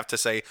do I have to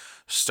say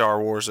Star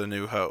Wars: A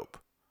New Hope?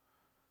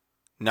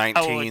 I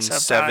will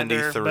accept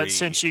either, 1973. but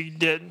since you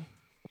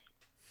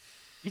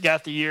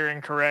got the year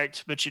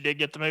incorrect, but you did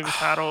get the movie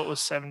title. It was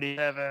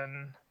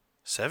 77.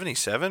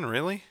 77,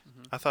 really?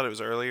 I thought it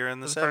was earlier in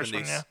the The 70s. first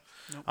one, yeah.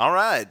 Nope. All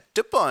right,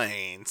 2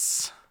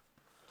 points.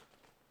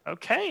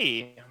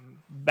 Okay,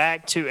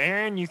 back to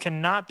Aaron. You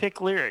cannot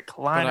pick lyric,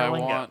 line, But or I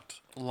lingo.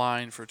 want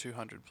line for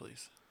 200,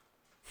 please.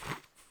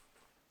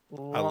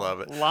 I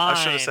love it. Line.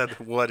 I should have said,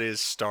 what is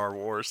Star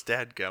Wars?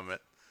 Dadgummit.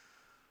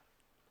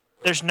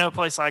 There's no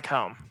place like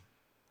home.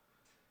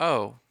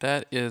 Oh,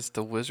 that is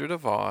The Wizard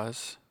of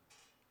Oz.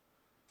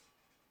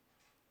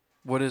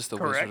 What is The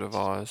Correct. Wizard of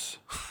Oz?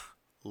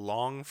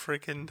 Long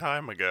freaking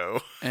time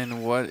ago.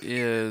 And what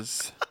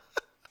is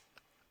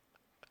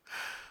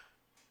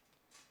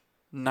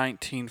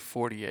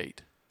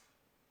 1948?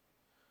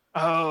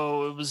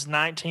 Oh, it was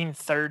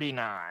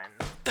 1939.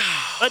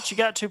 But you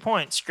got 2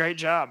 points. Great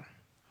job.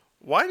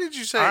 Why did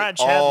you say, All right,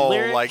 Chad,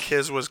 lyric. like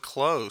his was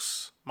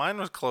close? Mine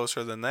was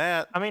closer than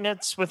that. I mean,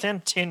 it's within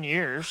 10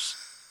 years.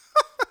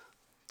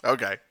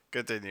 Okay,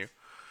 continue.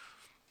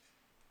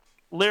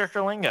 Lyric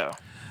or lingo?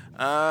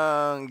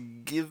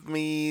 Give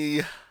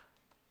me...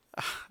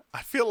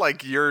 I feel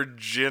like your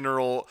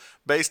general,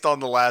 based on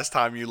the last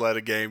time you led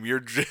a game, your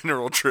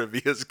general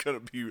trivia is going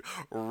to be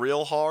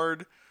real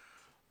hard.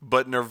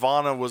 But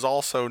Nirvana was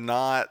also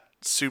not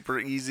super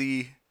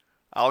easy.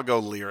 I'll go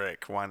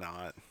lyric. Why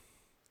not?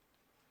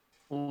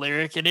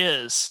 Lyric it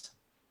is.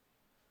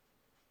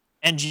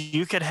 And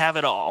you could have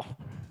it all.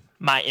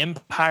 My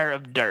empire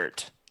of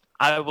dirt.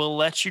 I will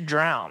let you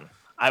drown.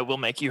 I will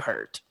make you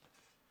hurt.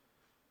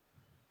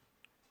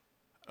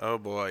 Oh,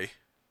 boy.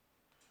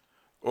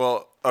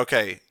 Well,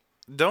 okay.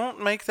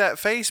 Don't make that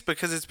face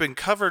because it's been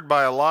covered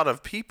by a lot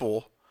of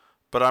people.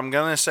 But I'm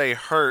going to say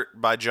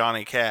Hurt by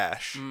Johnny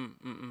Cash.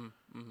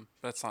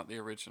 That's not the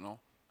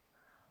original.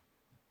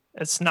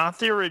 It's not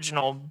the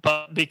original,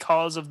 but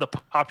because of the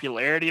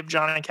popularity of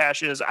Johnny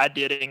Cash's, I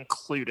did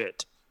include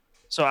it.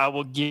 So I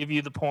will give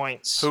you the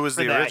points. Who was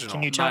for the that. original?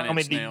 Can you tell Nine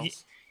me Inch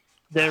Nails.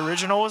 the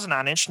original was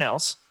 9 Inch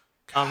Nails?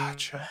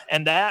 Gotcha.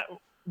 And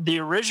the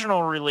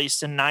original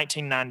released in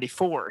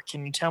 1994.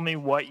 Can you tell me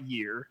what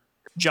year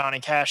Johnny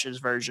Cash's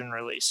version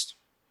released?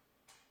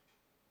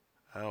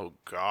 Oh,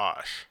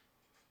 gosh.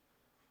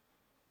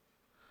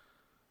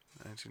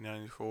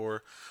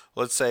 1994.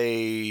 Let's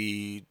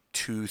say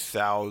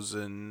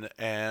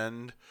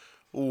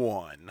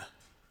 2001.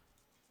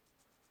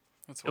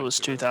 That's It was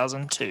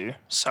 2002.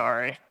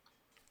 Sorry.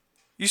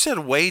 You said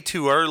way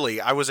too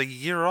early. I was a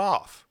year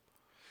off.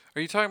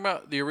 Are you talking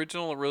about the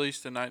original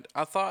released in I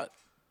thought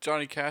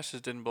Johnny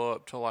Cash's didn't blow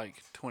up till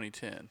like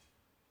 2010.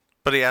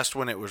 But he asked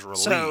when it was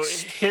released. So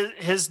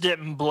his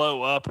didn't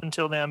blow up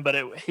until then,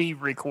 but he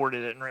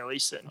recorded it and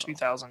released it in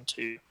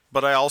 2002.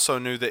 But I also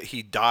knew that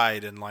he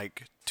died in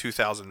like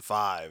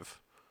 2005.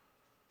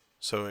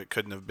 So it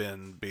couldn't have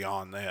been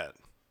beyond that.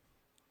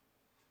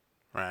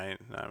 Right?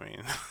 I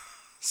mean,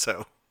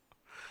 so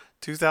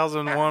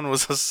 2001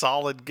 was a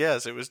solid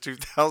guess. It was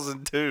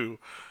 2002.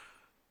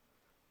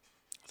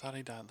 I thought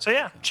he died. So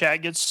yeah,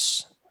 Chad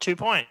gets 2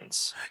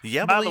 points.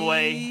 Yeah, By the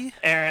way,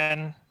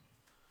 Aaron,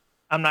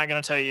 I'm not going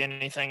to tell you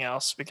anything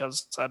else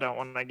because I don't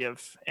want to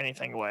give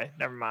anything away.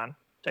 Never mind.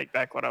 Take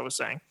back what I was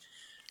saying.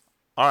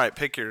 All right,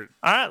 pick your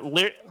All right,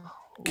 lyric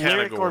or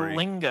category.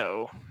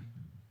 lingo.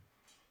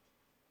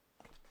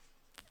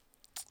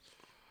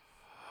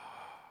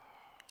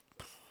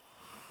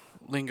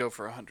 Lingo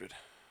for 100.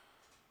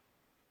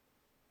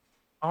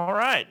 All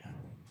right.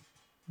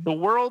 The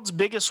world's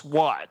biggest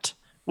what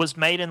was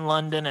made in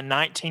London in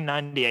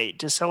 1998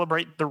 to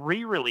celebrate the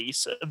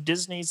re-release of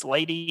Disney's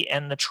Lady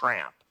and the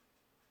Tramp.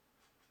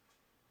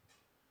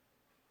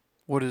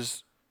 What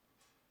is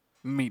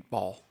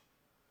meatball?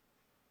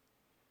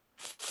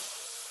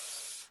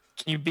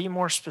 Can you be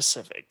more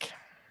specific?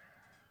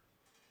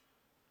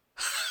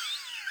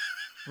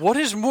 What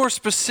is more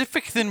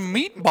specific than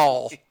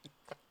meatball?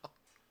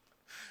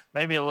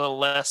 Maybe a little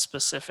less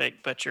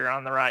specific, but you're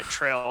on the right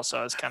trail, so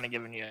I was kind of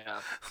giving you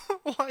a...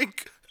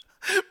 Like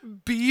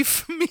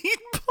beef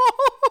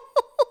meatball.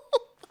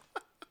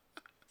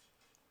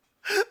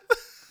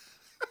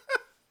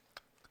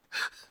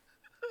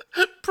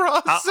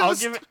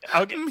 Processed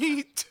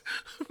meat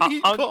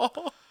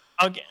meatball.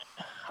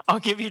 I'll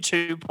give you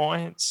 2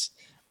 points,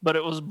 but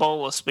it was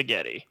bowl of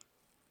spaghetti.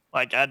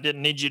 Like, I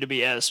didn't need you to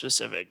be as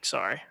specific.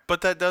 Sorry.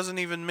 But that doesn't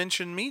even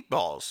mention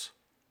meatballs.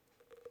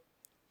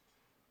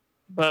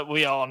 But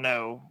we all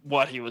know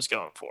what he was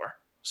going for.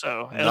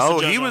 So, as No,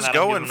 the judge he on was that, I'm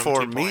going giving him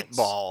for 2 points.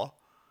 meatball.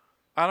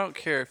 I don't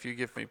care if you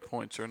give me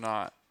points or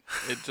not.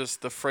 It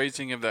just, the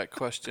phrasing of that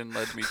question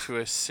led me to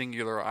a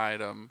singular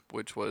item,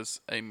 which was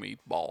a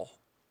meatball.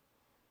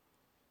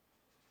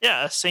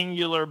 Yeah, a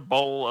singular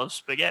bowl of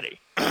spaghetti.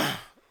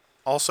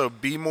 Also,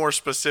 be more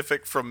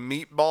specific. From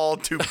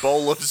meatball to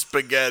bowl of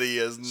spaghetti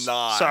is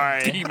not.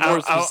 Sorry, Be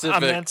more specific. I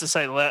meant to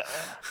say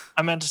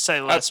I meant to say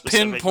I less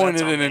specific.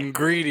 pinpointed That's on an me.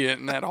 ingredient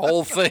in that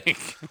whole thing.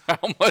 How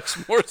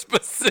much more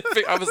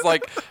specific? I was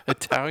like,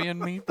 Italian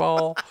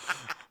meatball.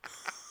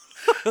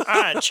 All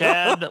right,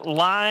 Chad,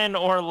 line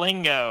or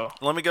lingo?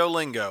 Let me go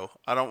lingo.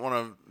 I don't want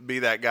to be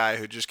that guy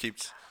who just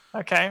keeps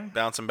Okay.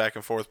 bouncing back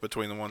and forth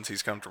between the ones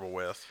he's comfortable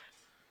with.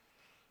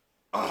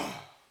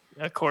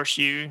 Of course,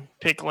 you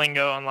pick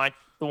lingo, unlike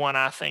the one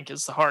I think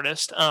is the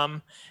hardest.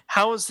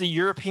 How was the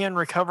European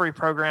recovery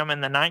program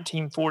in the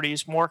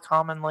 1940s more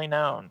commonly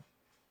known?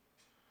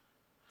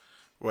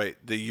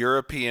 Wait, the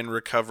European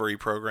Recovery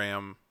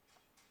Program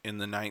in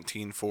the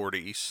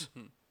 1940s.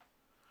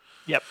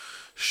 Yep.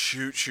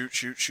 Shoot.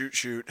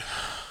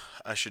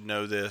 I should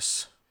know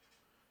this.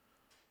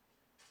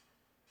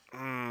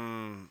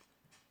 I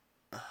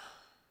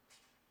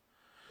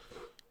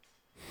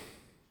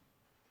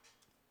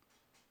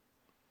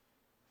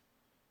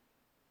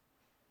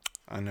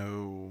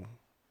know.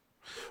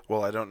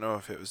 Well, I don't know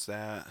if it was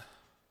that.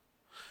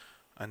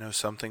 I know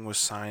something was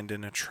signed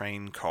in a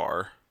train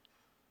car.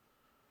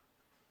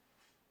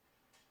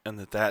 And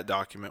that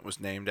document was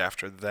named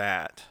after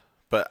that.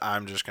 But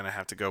I'm just going to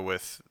have to go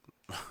with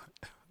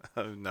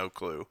no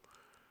clue.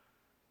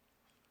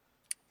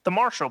 The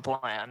Marshall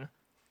Plan.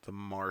 The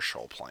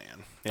Marshall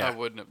Plan. Yeah. I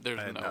wouldn't have, there's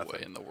I had no nothing.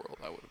 way in the world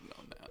I would have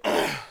known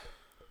that.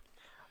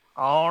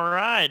 All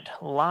right.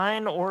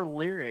 Line or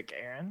lyric,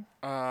 Aaron?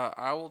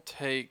 I will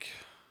take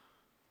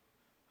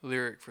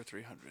lyric for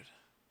 300.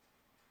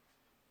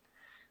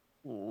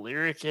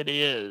 Lyric it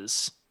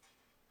is.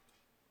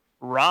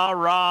 Rah,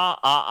 rah, ah,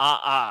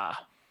 ah,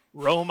 ah.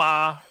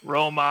 Roma,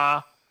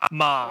 Roma,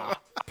 ma.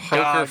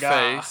 Poker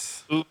Gaga.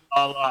 Face Ooh,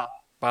 la, la.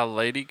 by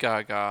Lady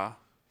Gaga,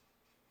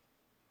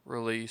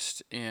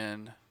 released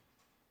in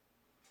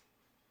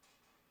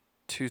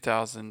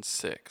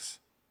 2006.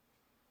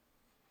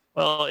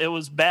 Well, it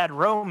was Bad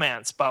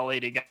Romance by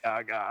Lady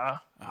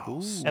Gaga.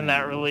 Oh, And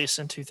that released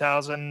in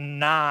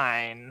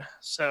 2009.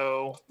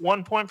 So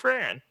 1 point for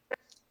Aaron.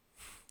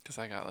 because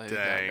I got Lady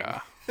Dang.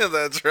 Gaga.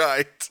 That's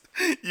right.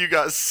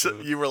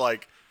 You were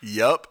like,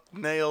 yup,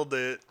 nailed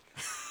it.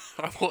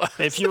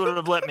 If you would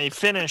have let me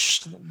finish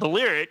the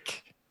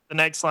lyric, the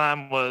next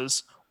line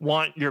was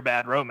 "Want Your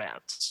Bad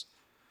Romance."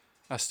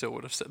 I still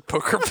would have said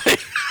Poker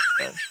Face.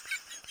 But,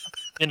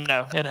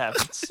 it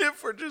happens.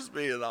 If we're just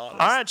being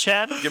honest. All right,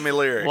 Chad. Give me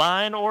lyric.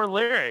 Line or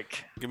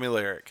lyric? Give me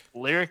lyric.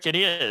 Lyric it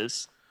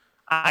is.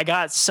 I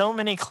got so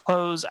many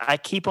clothes, I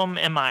keep them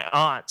in my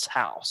aunt's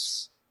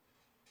house.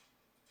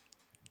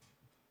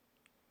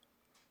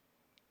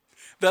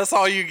 That's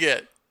all you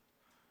get.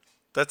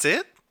 That's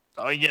it?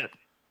 Oh, you get it.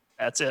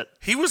 That's it.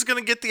 He was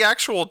going to get the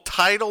actual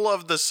title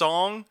of the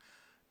song,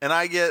 and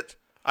I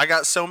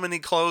got so many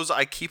clothes,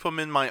 I keep them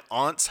in my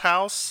aunt's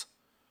house.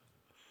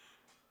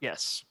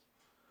 Yes.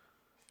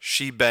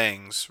 She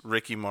Bangs,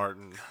 Ricky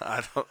Martin.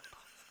 I don't.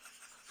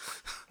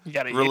 You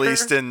got a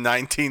Released year? in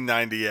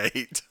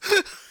 1998.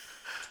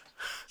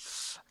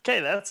 Okay,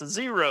 that's a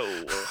 0.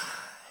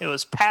 It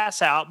was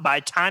Pass Out by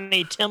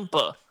Tiny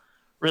Tempa,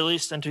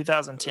 released in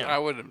 2010. I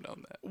wouldn't have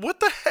known that. What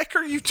the heck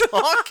are you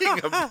talking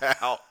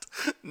about?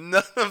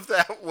 None of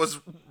that was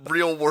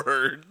real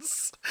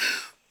words.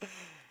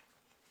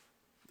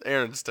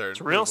 Aaron's turn. It's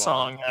a real Move on.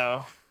 song,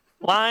 though.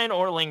 Line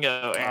or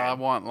lingo, I Aaron?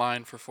 want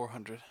line for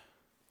 400.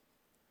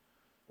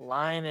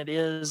 Line it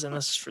is, and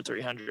this is for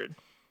 300.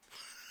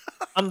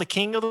 I'm the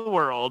king of the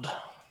world.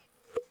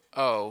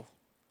 Oh,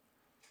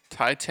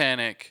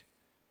 Titanic,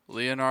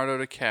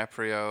 Leonardo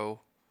DiCaprio,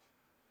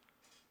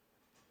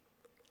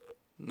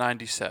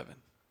 97.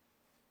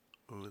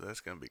 Ooh,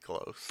 that's going to be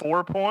close.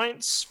 4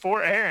 points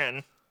for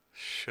Aaron.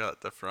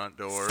 Shut the front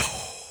door.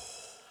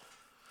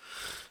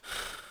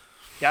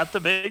 Got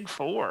the big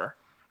 4.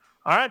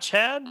 All right,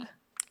 Chad.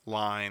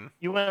 Line.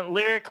 You went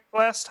lyric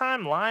last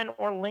time, line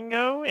or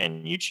lingo,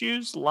 and you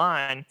choose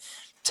line.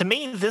 To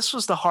me, this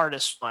was the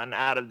hardest one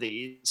out of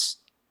these.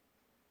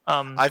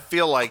 I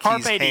feel like he's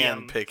Carpe diem.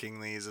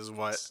 hand-picking these is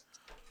what.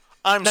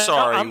 I'm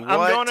sorry, I'm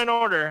what? going in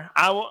order.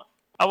 I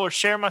will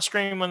share my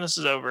screen when this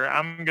is over.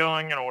 I'm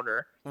going in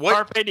order. What?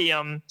 Carpe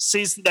diem,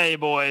 seize the day,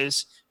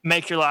 boys.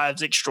 Make your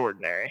lives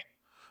extraordinary.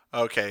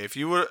 Okay, if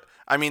you would,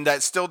 I mean,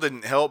 that still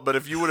didn't help, but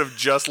if you would have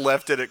just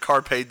left it at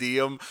Carpe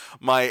Diem,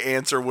 my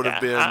answer would have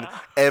been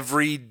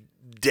every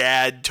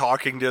dad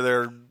talking to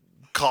their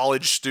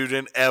college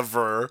student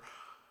ever,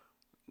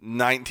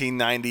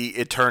 1990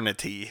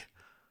 Eternity.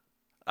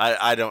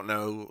 I don't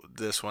know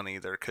this one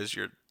either, because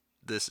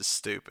this is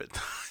stupid.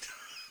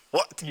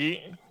 What? You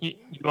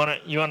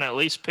want to at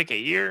least pick a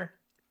year?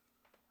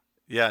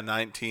 Yeah,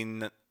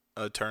 19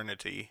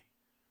 Eternity.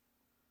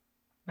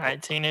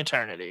 19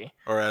 Eternity.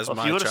 Or as Well, if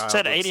my you would have child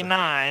said would say.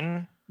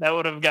 89, that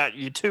would have got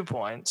you 2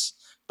 points.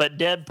 But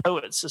Dead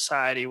Poet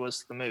Society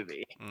was the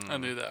movie. I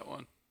knew that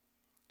one.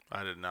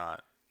 I did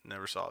not.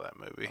 Never saw that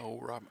movie. Oh,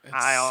 Rob, it's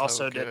I so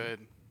also good.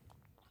 didn't.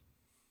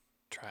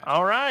 Trash.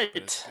 All but right.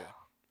 it's good.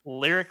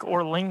 Lyric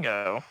or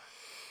lingo?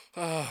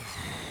 You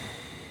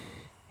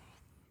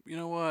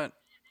know what?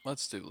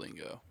 Let's do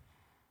lingo.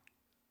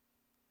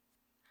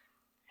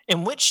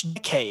 In which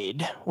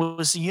decade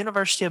was the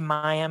University of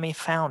Miami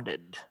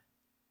founded?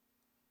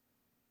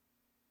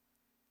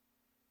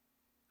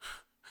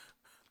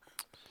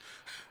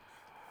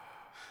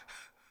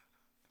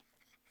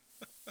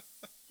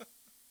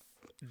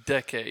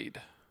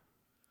 Decade.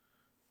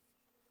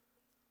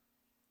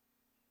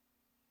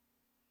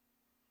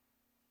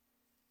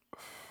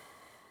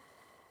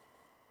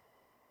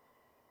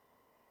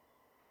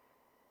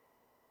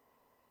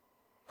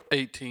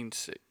 Eighteen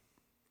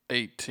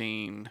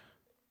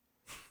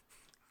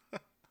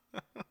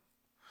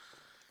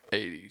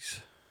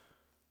 80s.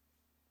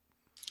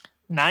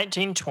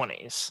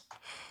 1920s.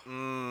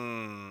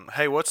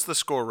 Hey, what's the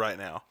score right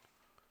now?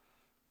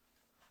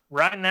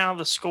 Right now,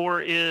 the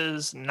score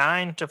is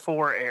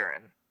 9-4,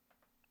 Aaron.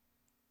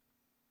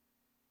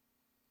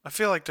 I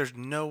feel like there's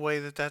no way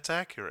that that's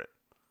accurate.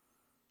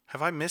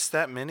 Have I missed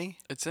that many?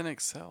 It's in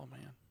Excel,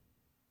 man.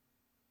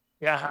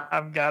 Yeah,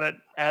 I've got it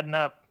adding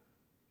up.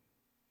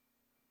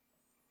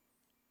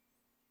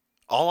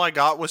 All I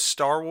got was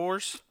Star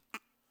Wars.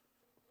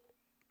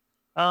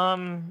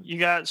 You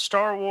got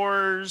Star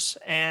Wars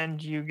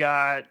and you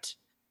got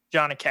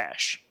Johnny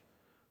Cash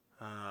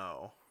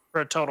Oh,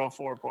 for a total of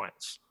 4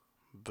 points.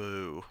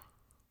 boo.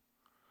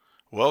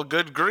 Well,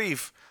 good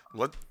grief.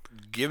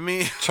 Give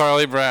me.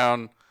 Charlie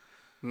Brown,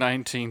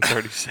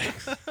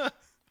 1936.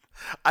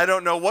 I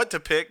don't know what to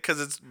pick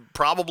because it's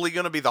probably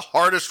going to be the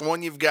hardest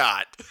one you've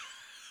got.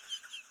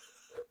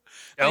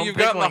 Don't you've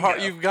pick gotten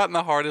lingo. you've gotten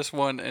the hardest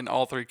one in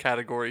all three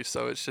categories,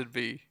 so it should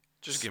be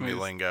Just smooth. give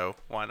me lingo.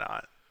 Why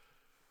not?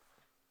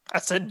 I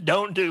said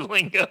don't do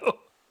lingo.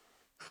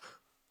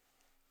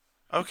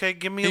 Okay,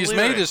 give me a He's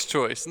lyric. made his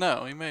choice.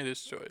 No, he made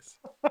his choice.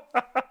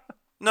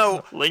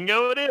 No.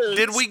 Lingo it is.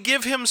 Did we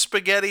give him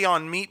spaghetti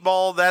on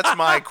meatball? That's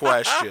my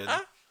question.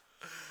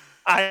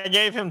 I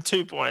gave him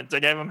 2 points. I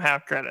gave him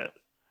half credit.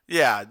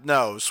 Yeah,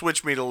 no.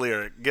 Switch me to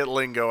lyric. Get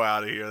lingo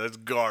out of here. That's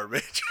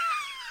garbage.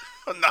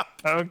 No.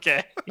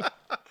 Okay.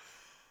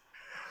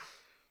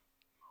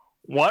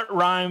 What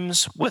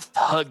rhymes with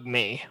hug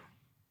me?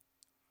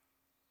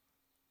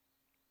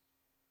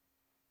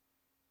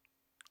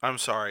 I'm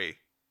sorry.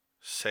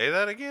 Say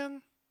that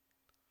again?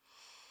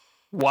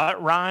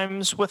 What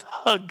rhymes with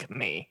hug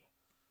me?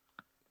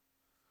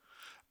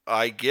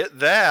 I get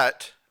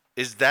that.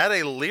 Is that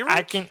a lyric?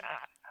 I can.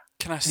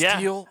 Can I Yeah.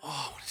 steal?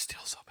 Oh, I want to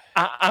steal so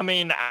bad. I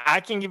mean,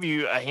 I can give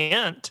you a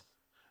hint.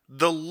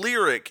 The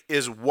lyric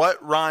is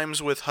what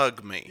rhymes with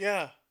hug me.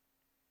 Yeah.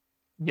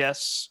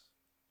 Yes,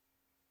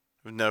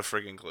 No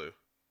freaking clue.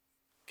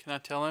 Can I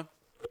tell him?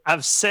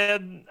 I've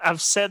said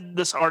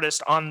this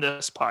artist on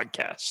this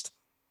podcast.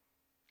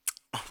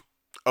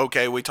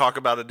 Okay, we talk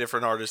about a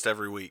different artist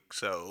every week,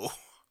 so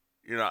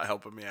you're not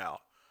helping me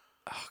out.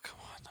 Oh, come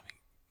on. Let me.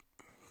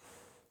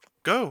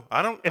 Go.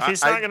 I don't. If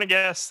he's not gonna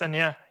guess, then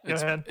yeah, go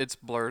ahead. It's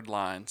Blurred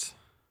Lines.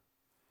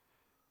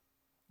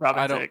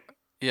 Robin Thicke.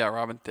 Yeah,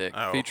 Robin Thicke,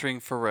 Oh. featuring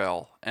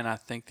Pharrell, and I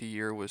think the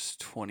year was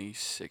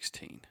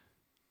 2016.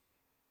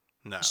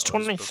 No, It's it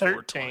was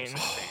before 2013.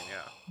 2016,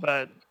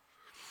 But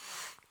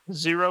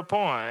 0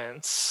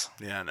 points.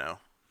 yeah, I know.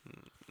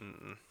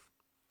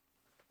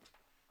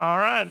 All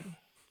right.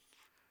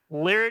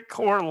 Lyric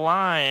or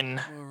line?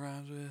 What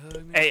rhymes with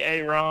hug me?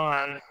 A.A.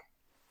 Ron.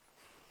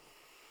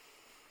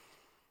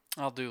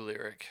 I'll do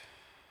lyric.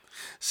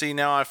 See,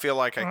 now I feel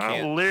like I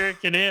can't. Lyric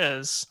it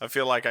is. I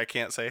feel like I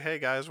can't say, "Hey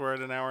guys, we're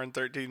at an hour and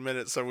 13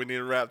 minutes, so we need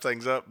to wrap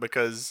things up,"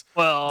 because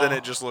Well, then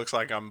it just looks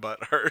like I'm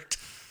butthurt.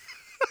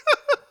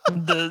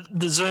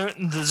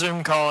 the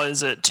Zoom call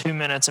is at 2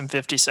 minutes and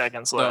 50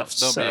 seconds left.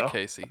 Don't be so. a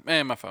Casey.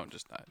 Man, my phone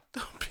just died.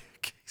 Don't be a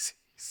Casey.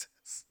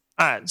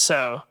 All right,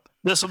 so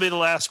this will be the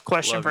last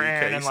question Love for you,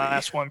 Aaron and Casey.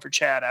 last one for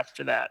Chad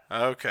after that.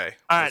 Okay.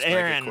 All right, let's make it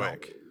Aaron.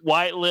 quick.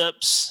 White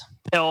lips,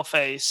 pale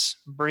face,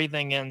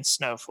 breathing in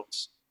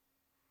snowflakes.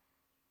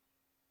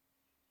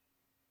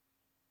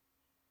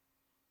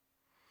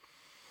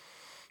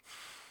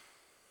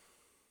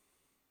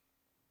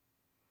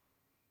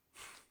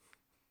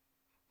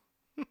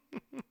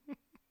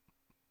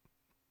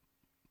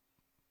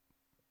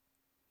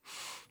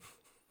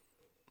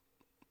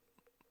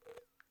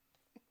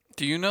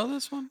 Do you know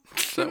this one?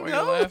 Is that why you're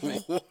No.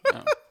 laughing? No.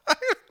 I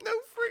have no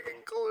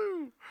freaking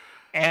clue.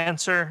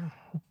 Answer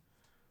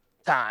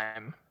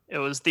time. It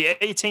was the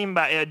A-Team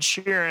by Ed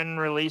Sheeran,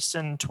 released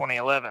in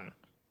 2011.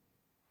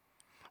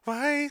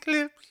 White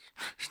lips,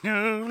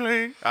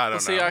 snowflake. I don't know.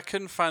 See, I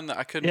couldn't find the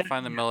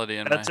Yeah, melody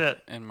in that's my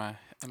it. in my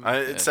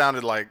It head.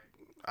 sounded like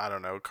I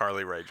don't know,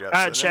 Carly Rae Jepsen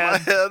right, in my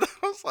Chad. head.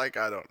 I was like,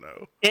 I don't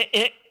know.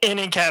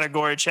 Any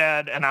category,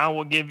 Chad, and I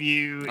will give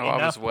you Oh, I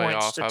enough was way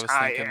points off. to I was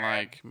tie thinking Aaron,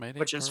 like Mayday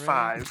which is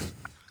Parade. 5.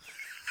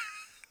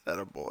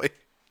 Atta boy.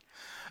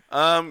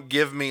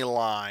 Give me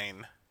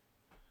line.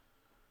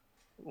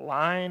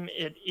 Line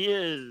it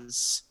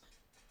is.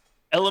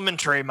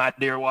 Elementary, my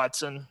dear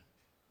Watson.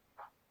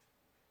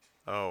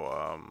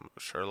 Oh,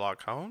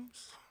 Sherlock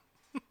Holmes?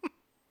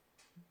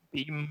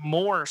 Be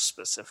more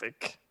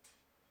specific.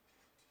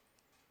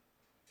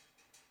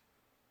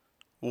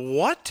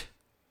 What?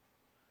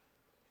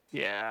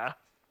 Yeah.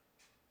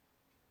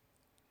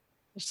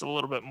 Just a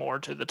little bit more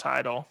to the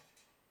title.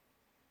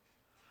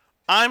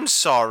 I'm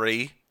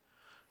sorry.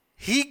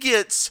 He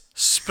gets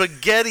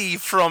spaghetti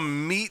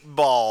from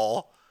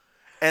Meatball,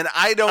 and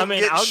I don't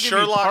get I'll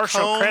Sherlock give you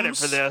partial Holmes. credit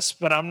for this,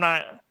 but I'm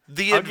not.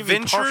 The I'll give you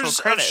partial Adventures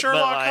of credit,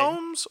 Sherlock but, like,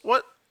 Holmes?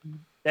 What?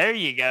 There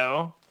you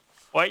go.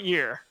 What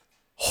year?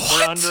 What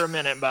We're under a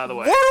minute, by the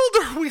way.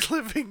 world are we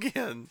living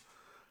in?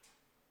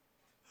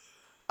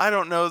 I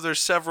don't know.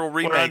 There's several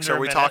remakes. under Are a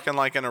we minute. talking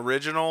like an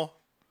original?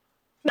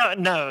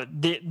 No.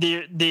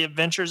 The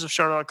Adventures of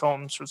Sherlock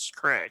Holmes was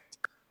correct.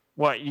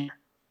 What year?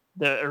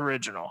 The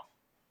original.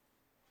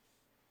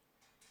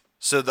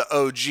 So the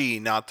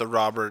OG, not the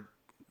Robert.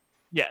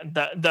 Yeah,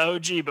 the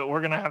OG, but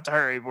we're gonna have to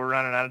hurry. We're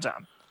running out of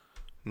time.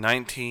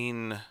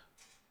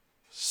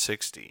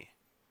 1960.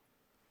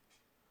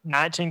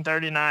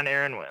 1939,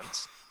 Aaron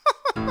wins.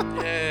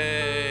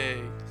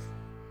 Yay!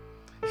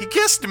 He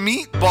guessed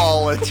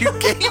Meatball, and you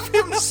gave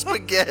him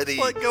spaghetti.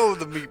 Let go of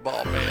the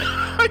meatball, man.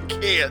 I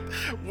can't.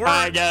 All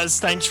right, guys.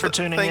 Thanks for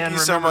tuning in. Thank you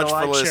so Remember much to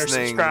like, for share,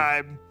 listening.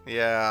 subscribe.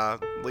 Yeah,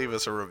 leave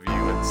us a review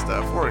and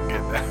stuff. We're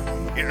getting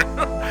out here.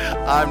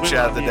 I'm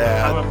Chad the I'm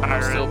Dad. a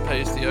pirate. Still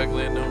pasty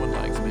ugly and no one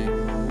likes me.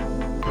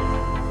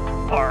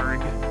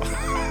 Arg.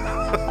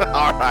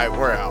 All right,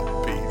 we're out.